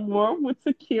Gabe and Amore, would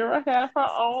Takerra have her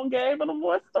own Gabe and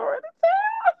Amore story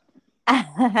to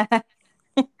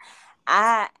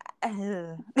I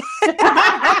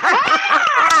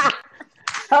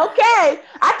Okay.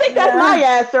 I think that's my no.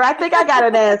 answer. I think I got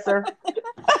an answer.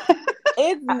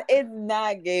 It's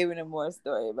not giving a more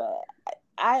story, but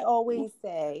I always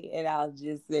say, and I'll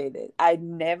just say this: I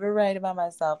never write about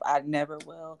myself. I never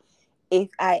will. If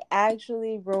I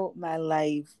actually wrote my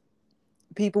life,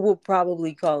 people would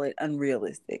probably call it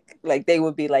unrealistic. Like they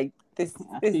would be like, I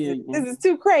feel this you. is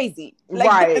too crazy." Like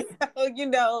Right. that's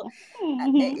how,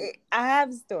 I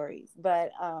have stories,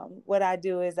 but what I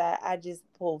do is I just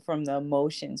pull from the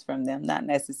emotions from them, not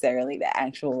necessarily the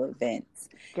actual events.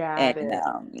 Got And it.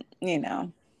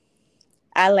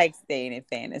 I like staying in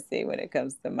fantasy when it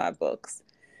comes to my books.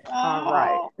 All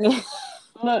right. Oh,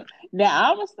 look,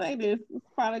 now I'm gonna say this. It's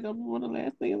probably gonna be one of the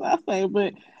last things I say,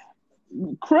 but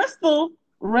Crystal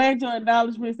read your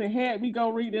acknowledgments and had me go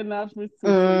read the acknowledgments too.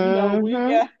 So we Mm-hmm.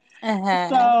 got Uh-huh.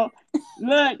 so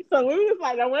look, so we was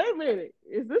like, now wait a minute,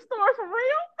 is this story for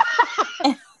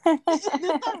real? Is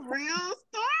this a real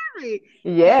story? Cause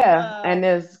Yeah. And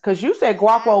there's because you said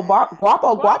Guapo is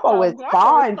Guapo is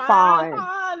fine, fine, fine.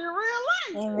 fine in real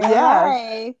life. In real Yes.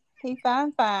 life, he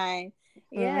fine.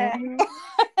 Yeah. Mm-hmm.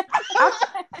 I,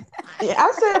 yeah,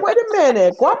 I said, wait a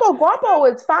minute. Guapo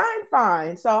is fine,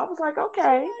 fine. So I was like,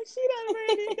 okay. She done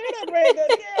read it. They done read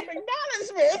the damn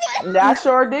acknowledgments. I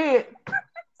sure did.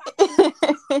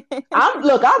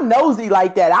 I'm nosy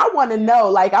like that. I want to know,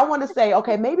 like I want to say,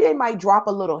 okay, maybe they might drop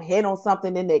a little hint on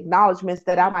something in the acknowledgments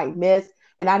that I might miss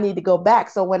and I need to go back.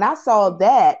 So when I saw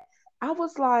that, I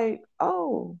was like,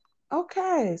 oh,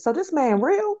 okay. So this man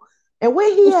real? And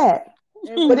where he at?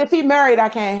 But if he married, I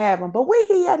can't have him. But where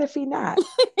he at if he not?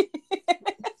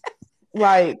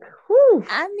 Like, whew.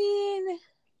 I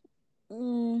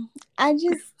mean, I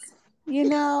just, you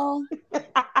know,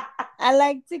 I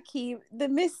like to keep the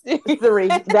mystery.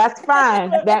 That's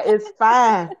fine. That is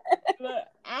fine. Look,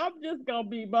 I'm just gonna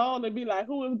be bold and be like,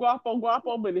 "Who is Guapo?"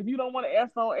 But if you don't want to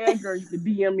ask on air, girl, you can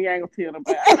DM me. I ain't gonna tell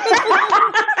nobody.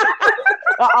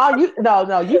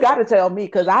 You got to tell me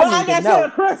because I But I need to gotta know. tell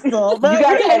Crystal. You But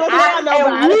got, we ain't gonna tell and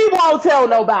nobody. we won't tell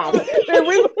nobody.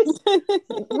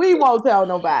 we won't tell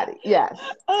nobody. Yes.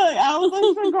 I was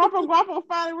listening to Guapo.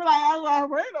 Finally, we're like, "Oh,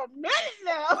 wait a minute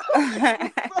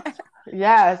now."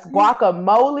 Yes.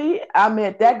 Guacamole. I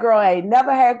mean, that girl ain't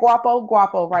never had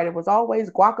guapo, right? It was always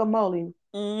guacamole.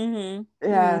 Mm-hmm.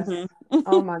 Yes. Mm-hmm.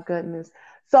 Oh my goodness.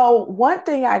 So one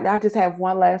thing I just have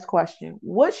one last question.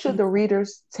 What should the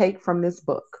readers take from this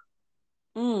book?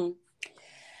 Mm.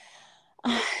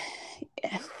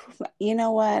 You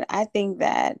know what? I think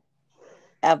that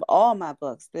of all my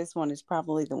books, this one is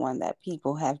probably the one that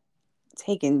people have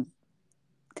taken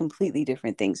completely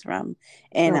different things from,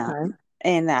 and Okay.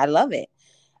 I love it.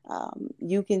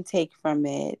 You can take from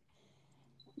it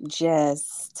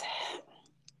just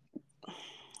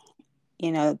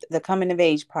the coming of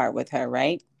age part with her,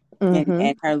 right? Mm-hmm.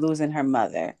 And her losing her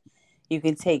mother. You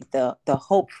can take the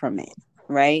hope from it,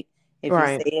 right? If you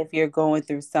say Right. if you're going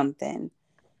through something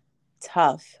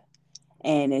tough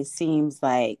and it seems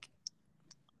like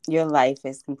your life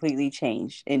is completely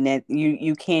changed and that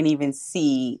you can't even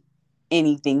see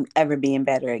anything ever being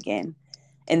better again.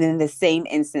 And in the same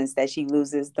instance that she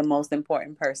loses the most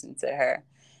important person to her,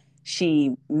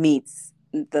 she meets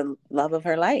the love of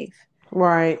her life,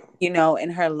 Right.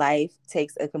 and her life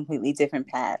takes a completely different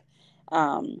path.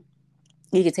 Um,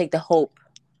 you could take the hope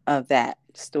of that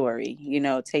story,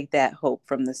 take that hope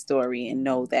from the story and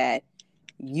know that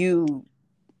you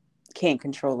can't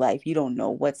control life. You don't know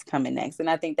what's coming next. And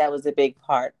I think that was a big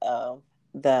part of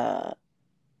the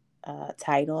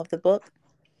title of the book.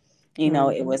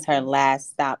 It was her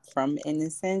last stop from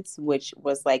Innocence, which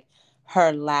was like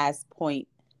her last point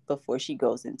before she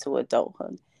goes into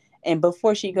adulthood. And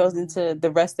before she goes into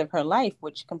the rest of her life,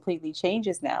 which completely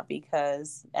changes now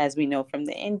because, as we know from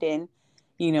the ending,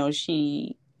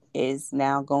 she is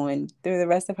now going through the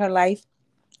rest of her life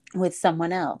with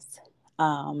someone else.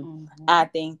 I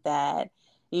think that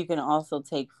you can also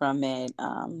take from it,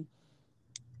 a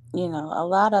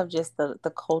lot of just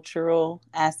the cultural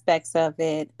aspects of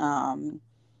it,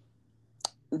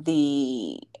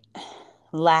 the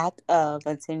lack of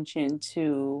attention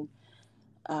to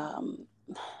um,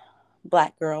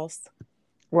 Black girls and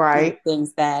Right.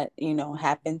 things that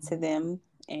happen to them,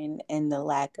 and the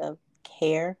lack of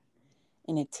care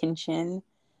and attention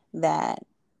that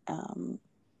um,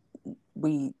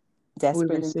 we We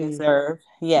desperately receive. deserve.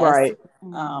 Yes. Right.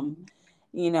 um,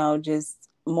 just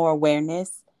more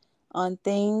awareness on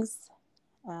things,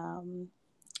 um,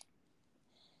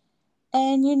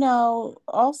 and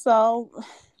also,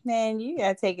 man, you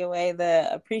gotta take away the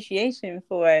appreciation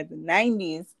for the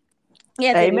 90s.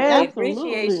 Yeah, take away the Amen. Absolutely.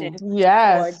 appreciation for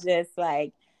Yes. just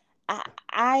like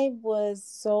I was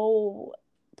so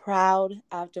proud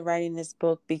after writing this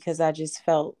book because I just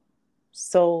felt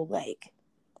so like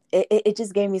it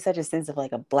just gave me such a sense of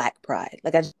like a Black pride.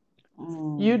 Like I just,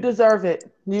 You Mm. deserve it.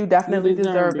 You You definitely deserved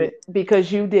deserve it. it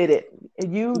because you did it.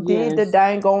 You did the Yes,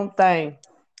 dang on thing.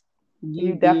 you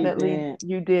You did definitely that.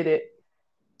 you did it.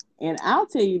 And I'll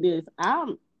tell you this,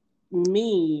 I'm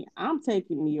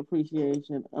taking the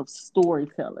appreciation of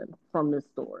storytelling from this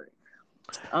story.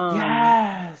 Um,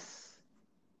 Yes.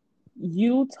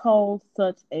 you told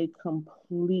such a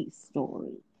complete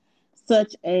story.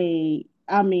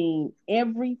 I mean,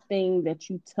 everything that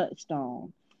you touched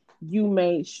on, you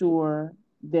made sure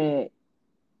that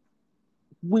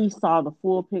we saw the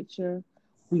full picture,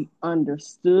 we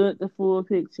understood the full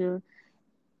picture.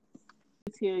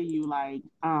 Tell you like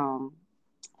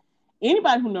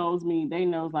anybody who knows me, they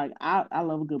knows like I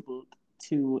love a good book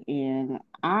too, and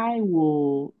I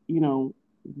will,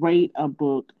 rate a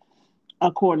book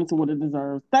according to what it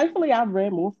deserves. Thankfully, I've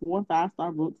read more 4 and 5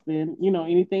 star books than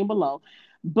anything below.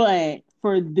 But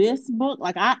for this book,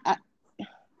 like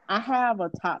I have a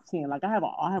top 10. Like I have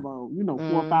a 4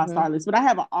 or 5 star Mm-hmm. list, but I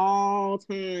have an all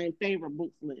time favorite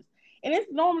books list. And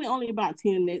it's normally only about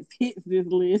 10 that hits this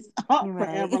list up right.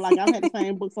 forever. Like I've had the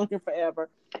same books on here forever.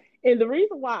 And the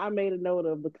reason why I made a note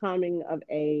of the coming of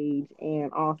age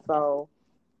and also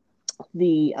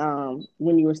the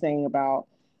when you were saying about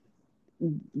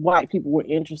white people were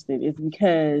interested is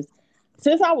because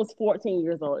since I was 14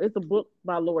 years old, it's a book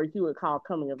by Laura Hewitt called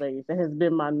Coming of Age that has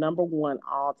been my number one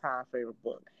all time favorite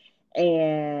book.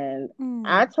 And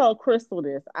I Mm. told Crystal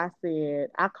this. I said,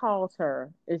 I called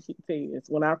her, and she can tell you this,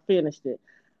 when I finished it.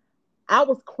 I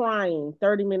was crying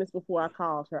 30 minutes before I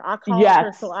called her. I called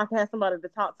her so Yes. I had somebody to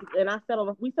talk to. And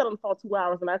we sat on the phone 2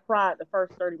 hours and I cried the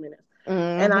first 30 minutes.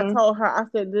 And I Mm-hmm. told her, I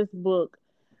said, this book,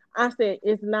 I said,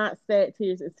 it's not sad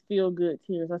tears, it's feel good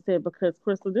tears. I said, because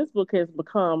Crystal, this book has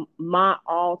become my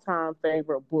all time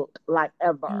favorite book, like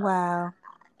ever. Wow.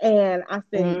 And I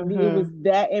said, it was Mm-hmm.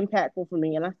 that impactful for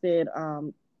me. And I said,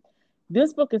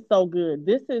 this book is so good.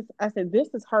 I said, this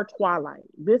is her Twilight.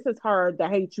 This is her The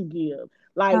Hate You Give.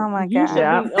 Like, Oh my you should God.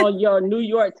 Yeah. be on your New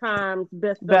York Times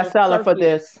bestseller Bestseller for circuit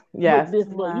this. with Yes. this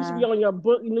book. You should be Wow. on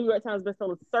your New York Times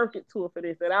bestseller circuit tour for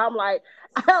this. And I'm like,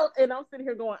 and I'm sitting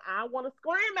here going, I want to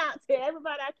scream out to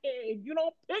everybody I can. If you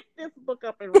don't pick this book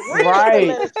up and read it and Right.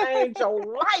 let it change your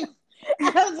life.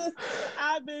 I just, It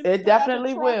I've been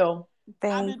definitely trying. will.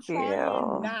 I've been Thank trying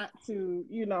you. not to,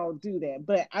 do that,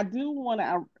 but I do want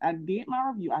to. I did my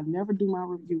review. I never do my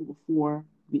review before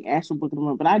the actual book of the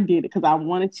month, but I did it because I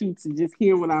wanted you to just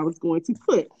hear what I was going to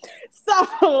put.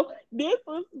 So this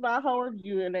was my whole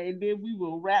review, and then we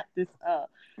will wrap this up.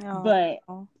 Oh. But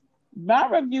my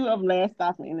review of Last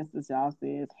Stop for Innocence, y'all,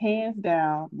 says hands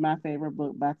down my favorite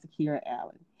book by Takerra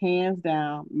Allen. Hands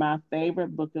down my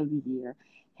favorite book of the year.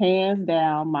 Hands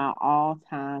down my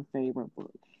all-time favorite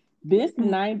book. This Mm.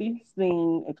 90s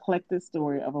scene eclectic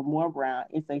story of Amore Brown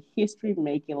is a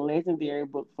history-making legendary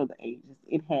book for the ages.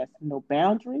 It has no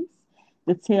boundaries.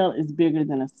 The tale is bigger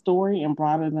than a story and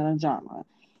broader than a genre.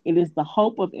 It is the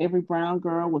hope of every brown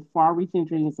girl with far reaching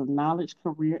dreams of knowledge,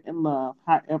 career, and love,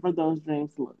 however those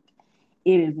dreams look.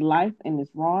 It is life in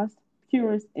its rawest,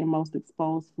 purest, and most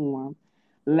exposed form.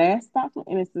 Last Stop for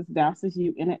Innocence douses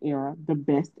you in an era, the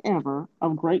best ever,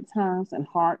 of great times and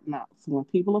hard knocks when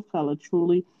people of color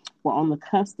truly were on the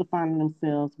cusp of finding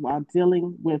themselves while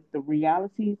dealing with the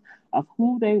realities of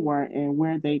who they were and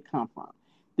where they come from.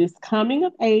 This coming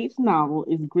of age novel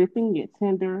is gripping yet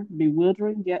tender,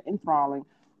 bewildering yet enthralling,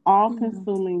 all Mhm.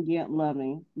 consuming yet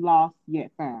loving, lost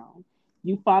yet found.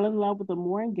 You fall in love with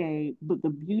Amore Gabe, but the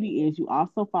beauty is you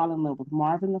also fall in love with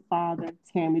Marvin the father,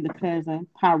 Tammy the cousin,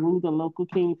 Pyru the local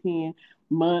kingpin,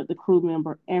 Mud the crew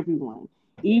member, everyone.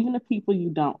 Even the people you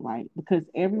don't like, because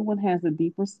everyone has a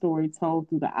deeper story told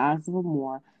through the eyes of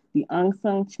Amore, the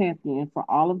unsung champion for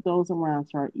all of those around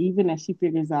her, even as she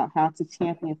figures out how to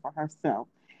champion for herself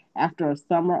after a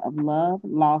summer of love,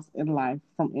 loss, and life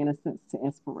from innocence to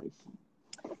inspiration.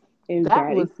 And That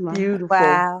that was is my beautiful.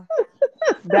 Wow.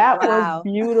 That was Wow.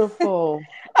 beautiful.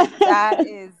 That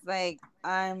is like,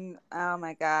 oh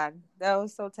my God. That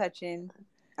was so touching.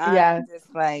 Yeah. I'm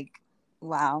just like,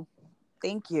 wow.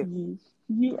 Thank you.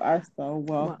 you are so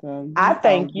Well, welcome. I You are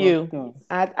thank you. welcome.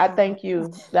 I thank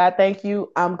you. I thank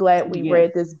you. I'm glad we Yes.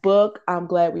 read this book. I'm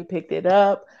glad we picked it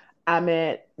up. I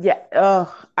mean, yeah.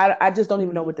 I just don't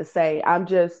even know Mm, what to say. I'm,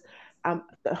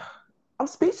 I'm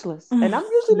speechless, and I'm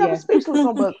usually never yes. speechless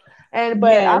on books.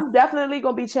 But Yes. I'm definitely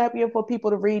gonna be champion for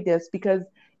people to read this because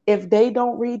if they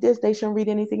don't read this, they shouldn't read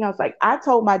anything else. Like I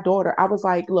told my daughter, I was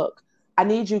like, look, I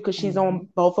need you because she's Hmm. on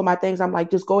both of my things. I'm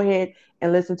like, just go ahead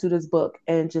and listen to this book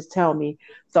and just tell me.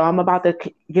 So I'm about to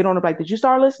get on it. Like, did you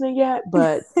start listening yet?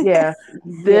 But yeah,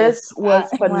 Yes. this was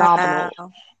phenomenal.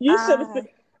 Wow. You should have I seen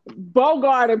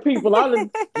Bogart and people. I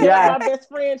done tell Yes, my best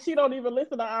friend she don't even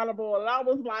listen to Audible. And I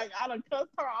was like, I done cussed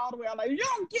her all the way. I'm like, you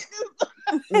don't get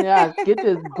this. yes, get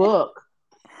this book.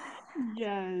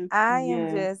 Yes. I am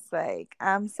Yes. just like,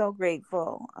 I'm so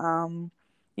grateful.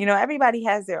 Everybody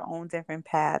has their own different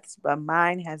paths, but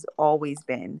mine has always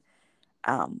been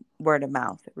word of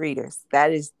mouth readers.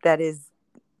 That is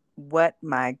what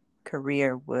my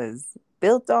career was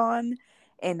built on,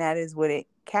 and that is what it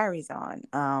carries on.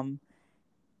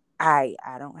 I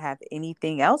don't have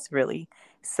anything else really.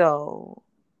 So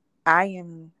I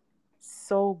am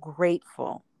so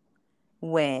grateful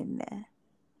when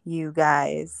you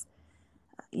guys,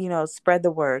 spread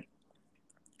the word,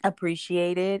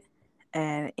 appreciate it.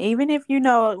 And even if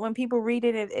when people read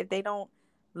it, if they don't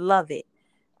love it,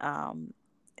 um,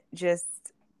 just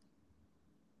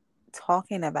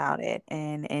talking about it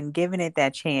and giving it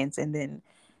that chance and then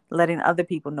letting other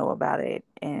people know about it.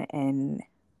 And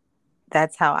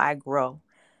that's how I grow.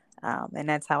 And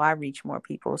that's how I reach more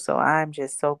people. So I'm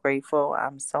just so grateful.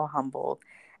 I'm so humbled.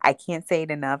 I can't say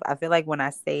it enough. I feel like when I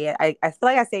say it, I feel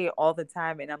like I say it all the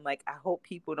time. And I'm like, I hope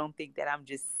people don't think that I'm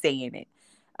just saying it.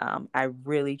 I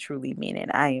really, truly mean it.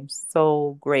 I am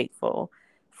so grateful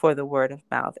for the word of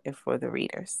mouth and for the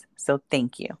readers. So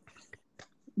thank you.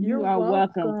 You You're are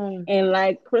welcome. welcome. And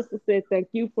like Crystal said, thank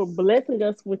you for blessing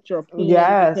us with your pen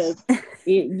because Yes.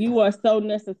 you are so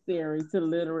necessary to the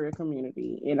literary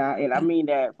community. And I mean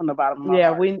that from the bottom of my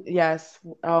Yeah, heart. yes.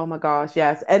 Oh my gosh,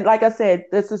 yes. And like I said,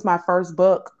 this is my first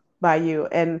book by you,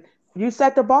 and you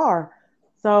set the bar.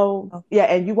 So, Oh, yeah,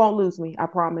 and you won't lose me. I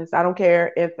promise. I don't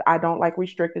care if I don't like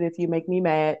restricted, if you make me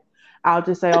mad. I'll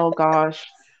just say, oh gosh.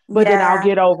 But then I'll yeah.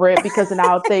 get over it because then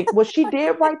I'll think, well, she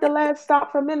did write the last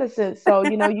stop from Innocence. So,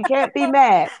 you can't be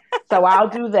mad. So I'll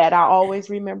do that. I'll always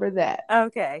remember that.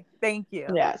 Okay. Thank you.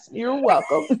 Yes, you're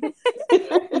welcome.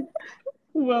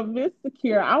 Well, Miss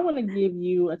Takerra, I want to give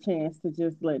you a chance to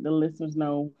just let the listeners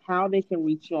know how they can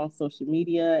reach you on social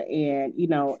media and,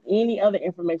 any other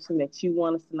information that you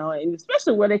want us to know, and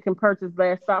especially where they can purchase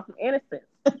Last Stop from Innocence.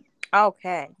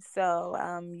 Okay. So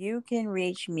you can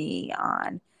reach me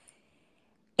on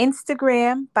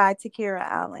Instagram by Takerra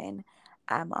Allen.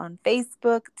 I'm on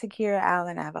Facebook, Takerra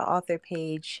Allen. I have an author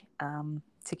page,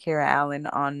 Takerra Allen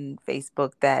on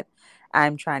Facebook that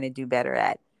I'm trying to do better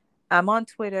at. I'm on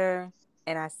Twitter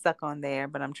and I suck on there,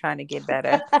 but I'm trying to get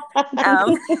better.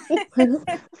 Um,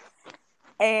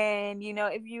 and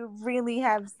if you really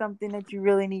have something that you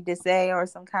really need to say or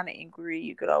some kind of inquiry,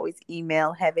 you could always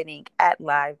email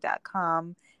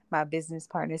heaveninc@live.com. My business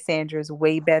partner Sandra is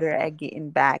way better at getting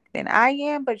back than I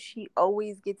am, but she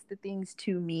always gets the things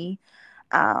to me.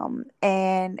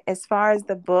 And as far as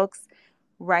the books,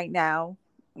 right now,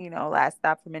 Last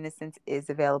Stop from Innocence is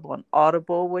available on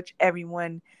Audible, which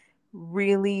everyone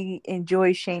really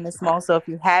enjoys Shayna Small. So if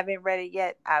you haven't read it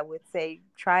yet, I would say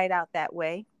try it out that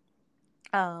way.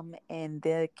 And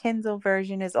the Kindle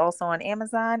version is also on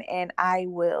Amazon, and I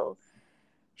will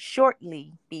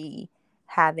shortly be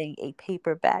having a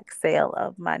paperback sale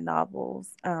of my novels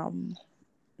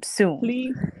soon.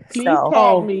 Please, please So tag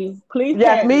Oh, me. Please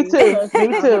yes, tag me me too. because Me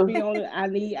I'm gonna too. be on it.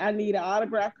 I need an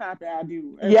autograph copy. I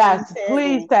do. And please Yes, tag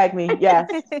please me. tag me. Yes,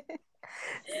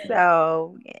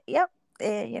 so yep,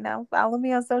 follow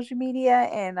me on social media,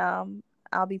 and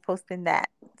I'll be posting that.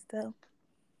 So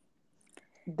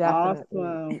definitely.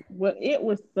 Awesome. Well, it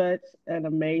was such an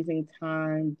amazing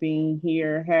time being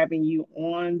here, having you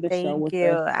on the show thank with you.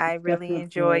 us, I really discussing the book.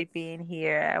 enjoyed being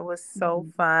here. It was so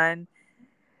Mhm. fun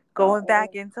going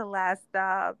back Oh, into Last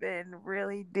Stop and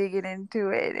really digging into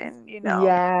it, and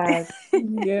Yes.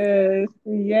 yes,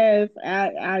 yes.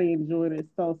 I enjoyed it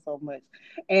so much.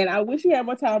 And I wish we had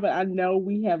more time, but I know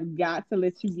we have got to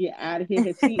let you get out of here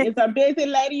because she is a busy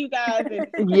lady, you guys,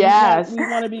 and Yes. we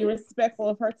want to be respectful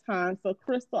of her time. So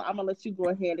Crystal, I'm gonna let you go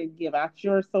ahead and give out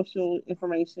your social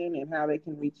information and how they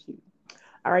can reach you.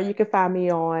 All right, you can find me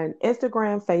on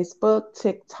Instagram, Facebook,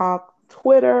 TikTok,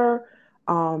 Twitter,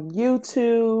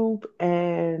 YouTube,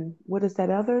 and what is that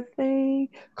other thing?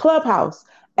 Clubhouse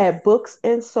at Books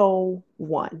and Soul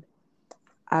One.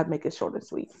 I'd make it short and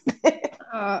sweet.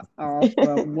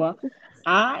 Awesome. Well,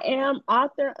 I am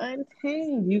author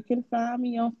Untamed. You can find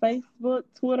me on Facebook,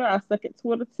 Twitter. I suck at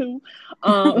Twitter too.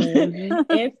 Um, Hmm.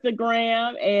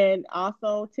 Instagram, and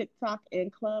also TikTok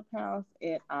and Clubhouse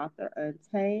at author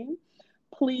Untamed.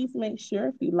 Please make sure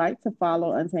if you'd like to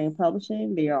follow Untamed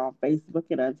Publishing, they are on Facebook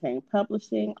at Untamed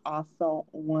Publishing, also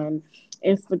on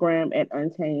Instagram at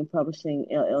Untamed Publishing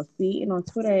LLC, and on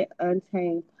Twitter at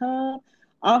Untamed Pub.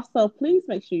 Also, please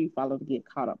make sure you follow the Get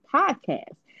Caught Up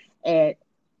podcast at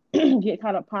Get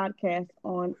Caught Up Podcast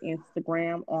on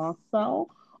Instagram, also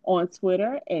on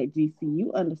Twitter at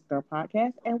GCU underscore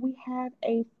podcast. And we have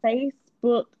a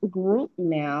Facebook group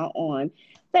now on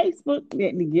Facebook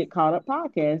that the Get Caught Up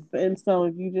Podcast. And so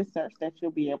if you just search that, you'll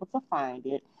be able to find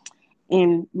it.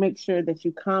 And make sure that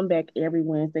you come back every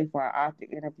Wednesday for our author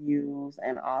interviews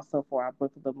and also for our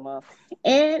book of the month.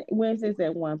 And Wednesdays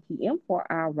at 1 p.m. for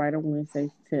our Writer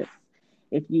Wednesdays tips.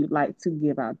 If you'd like to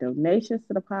give out donations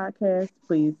to the podcast,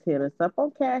 please hit us up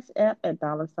on Cash App at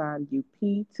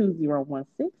 $UP2016.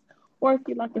 Or if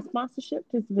you'd like a sponsorship,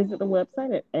 just visit the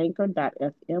website at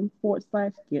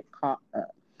anchor.fm/get caught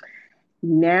up.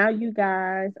 Now, you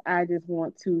guys, I just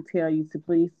want to tell you to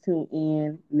please tune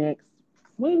in next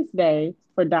Wednesday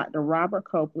for Dr. Robert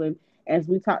Copeland as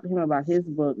we talk to him about his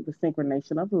book, The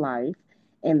Synchronization of Life.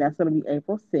 And that's going to be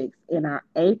April 6th. And our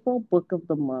April book of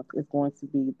the month is going to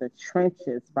be The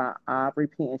Trenches by Aubrey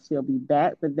Penn. She'll be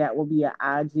back, but that will be an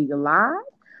IG Live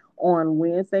on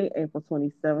Wednesday, April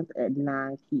 27th at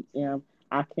 9 p.m.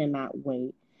 I cannot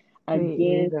wait. Me Again,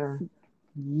 either.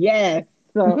 yes.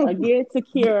 So again,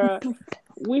 Takerra,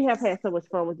 we have had so much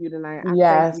fun with you tonight. I thank you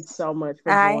Yes. so much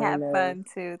for I joining had us. fun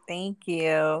too. Thank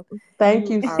you. Thank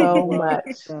You you are so much.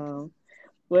 welcome.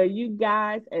 Well, you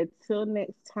guys, until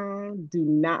next time, do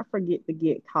not forget to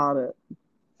get caught up.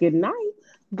 Good night.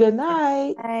 Good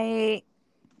night. Bye.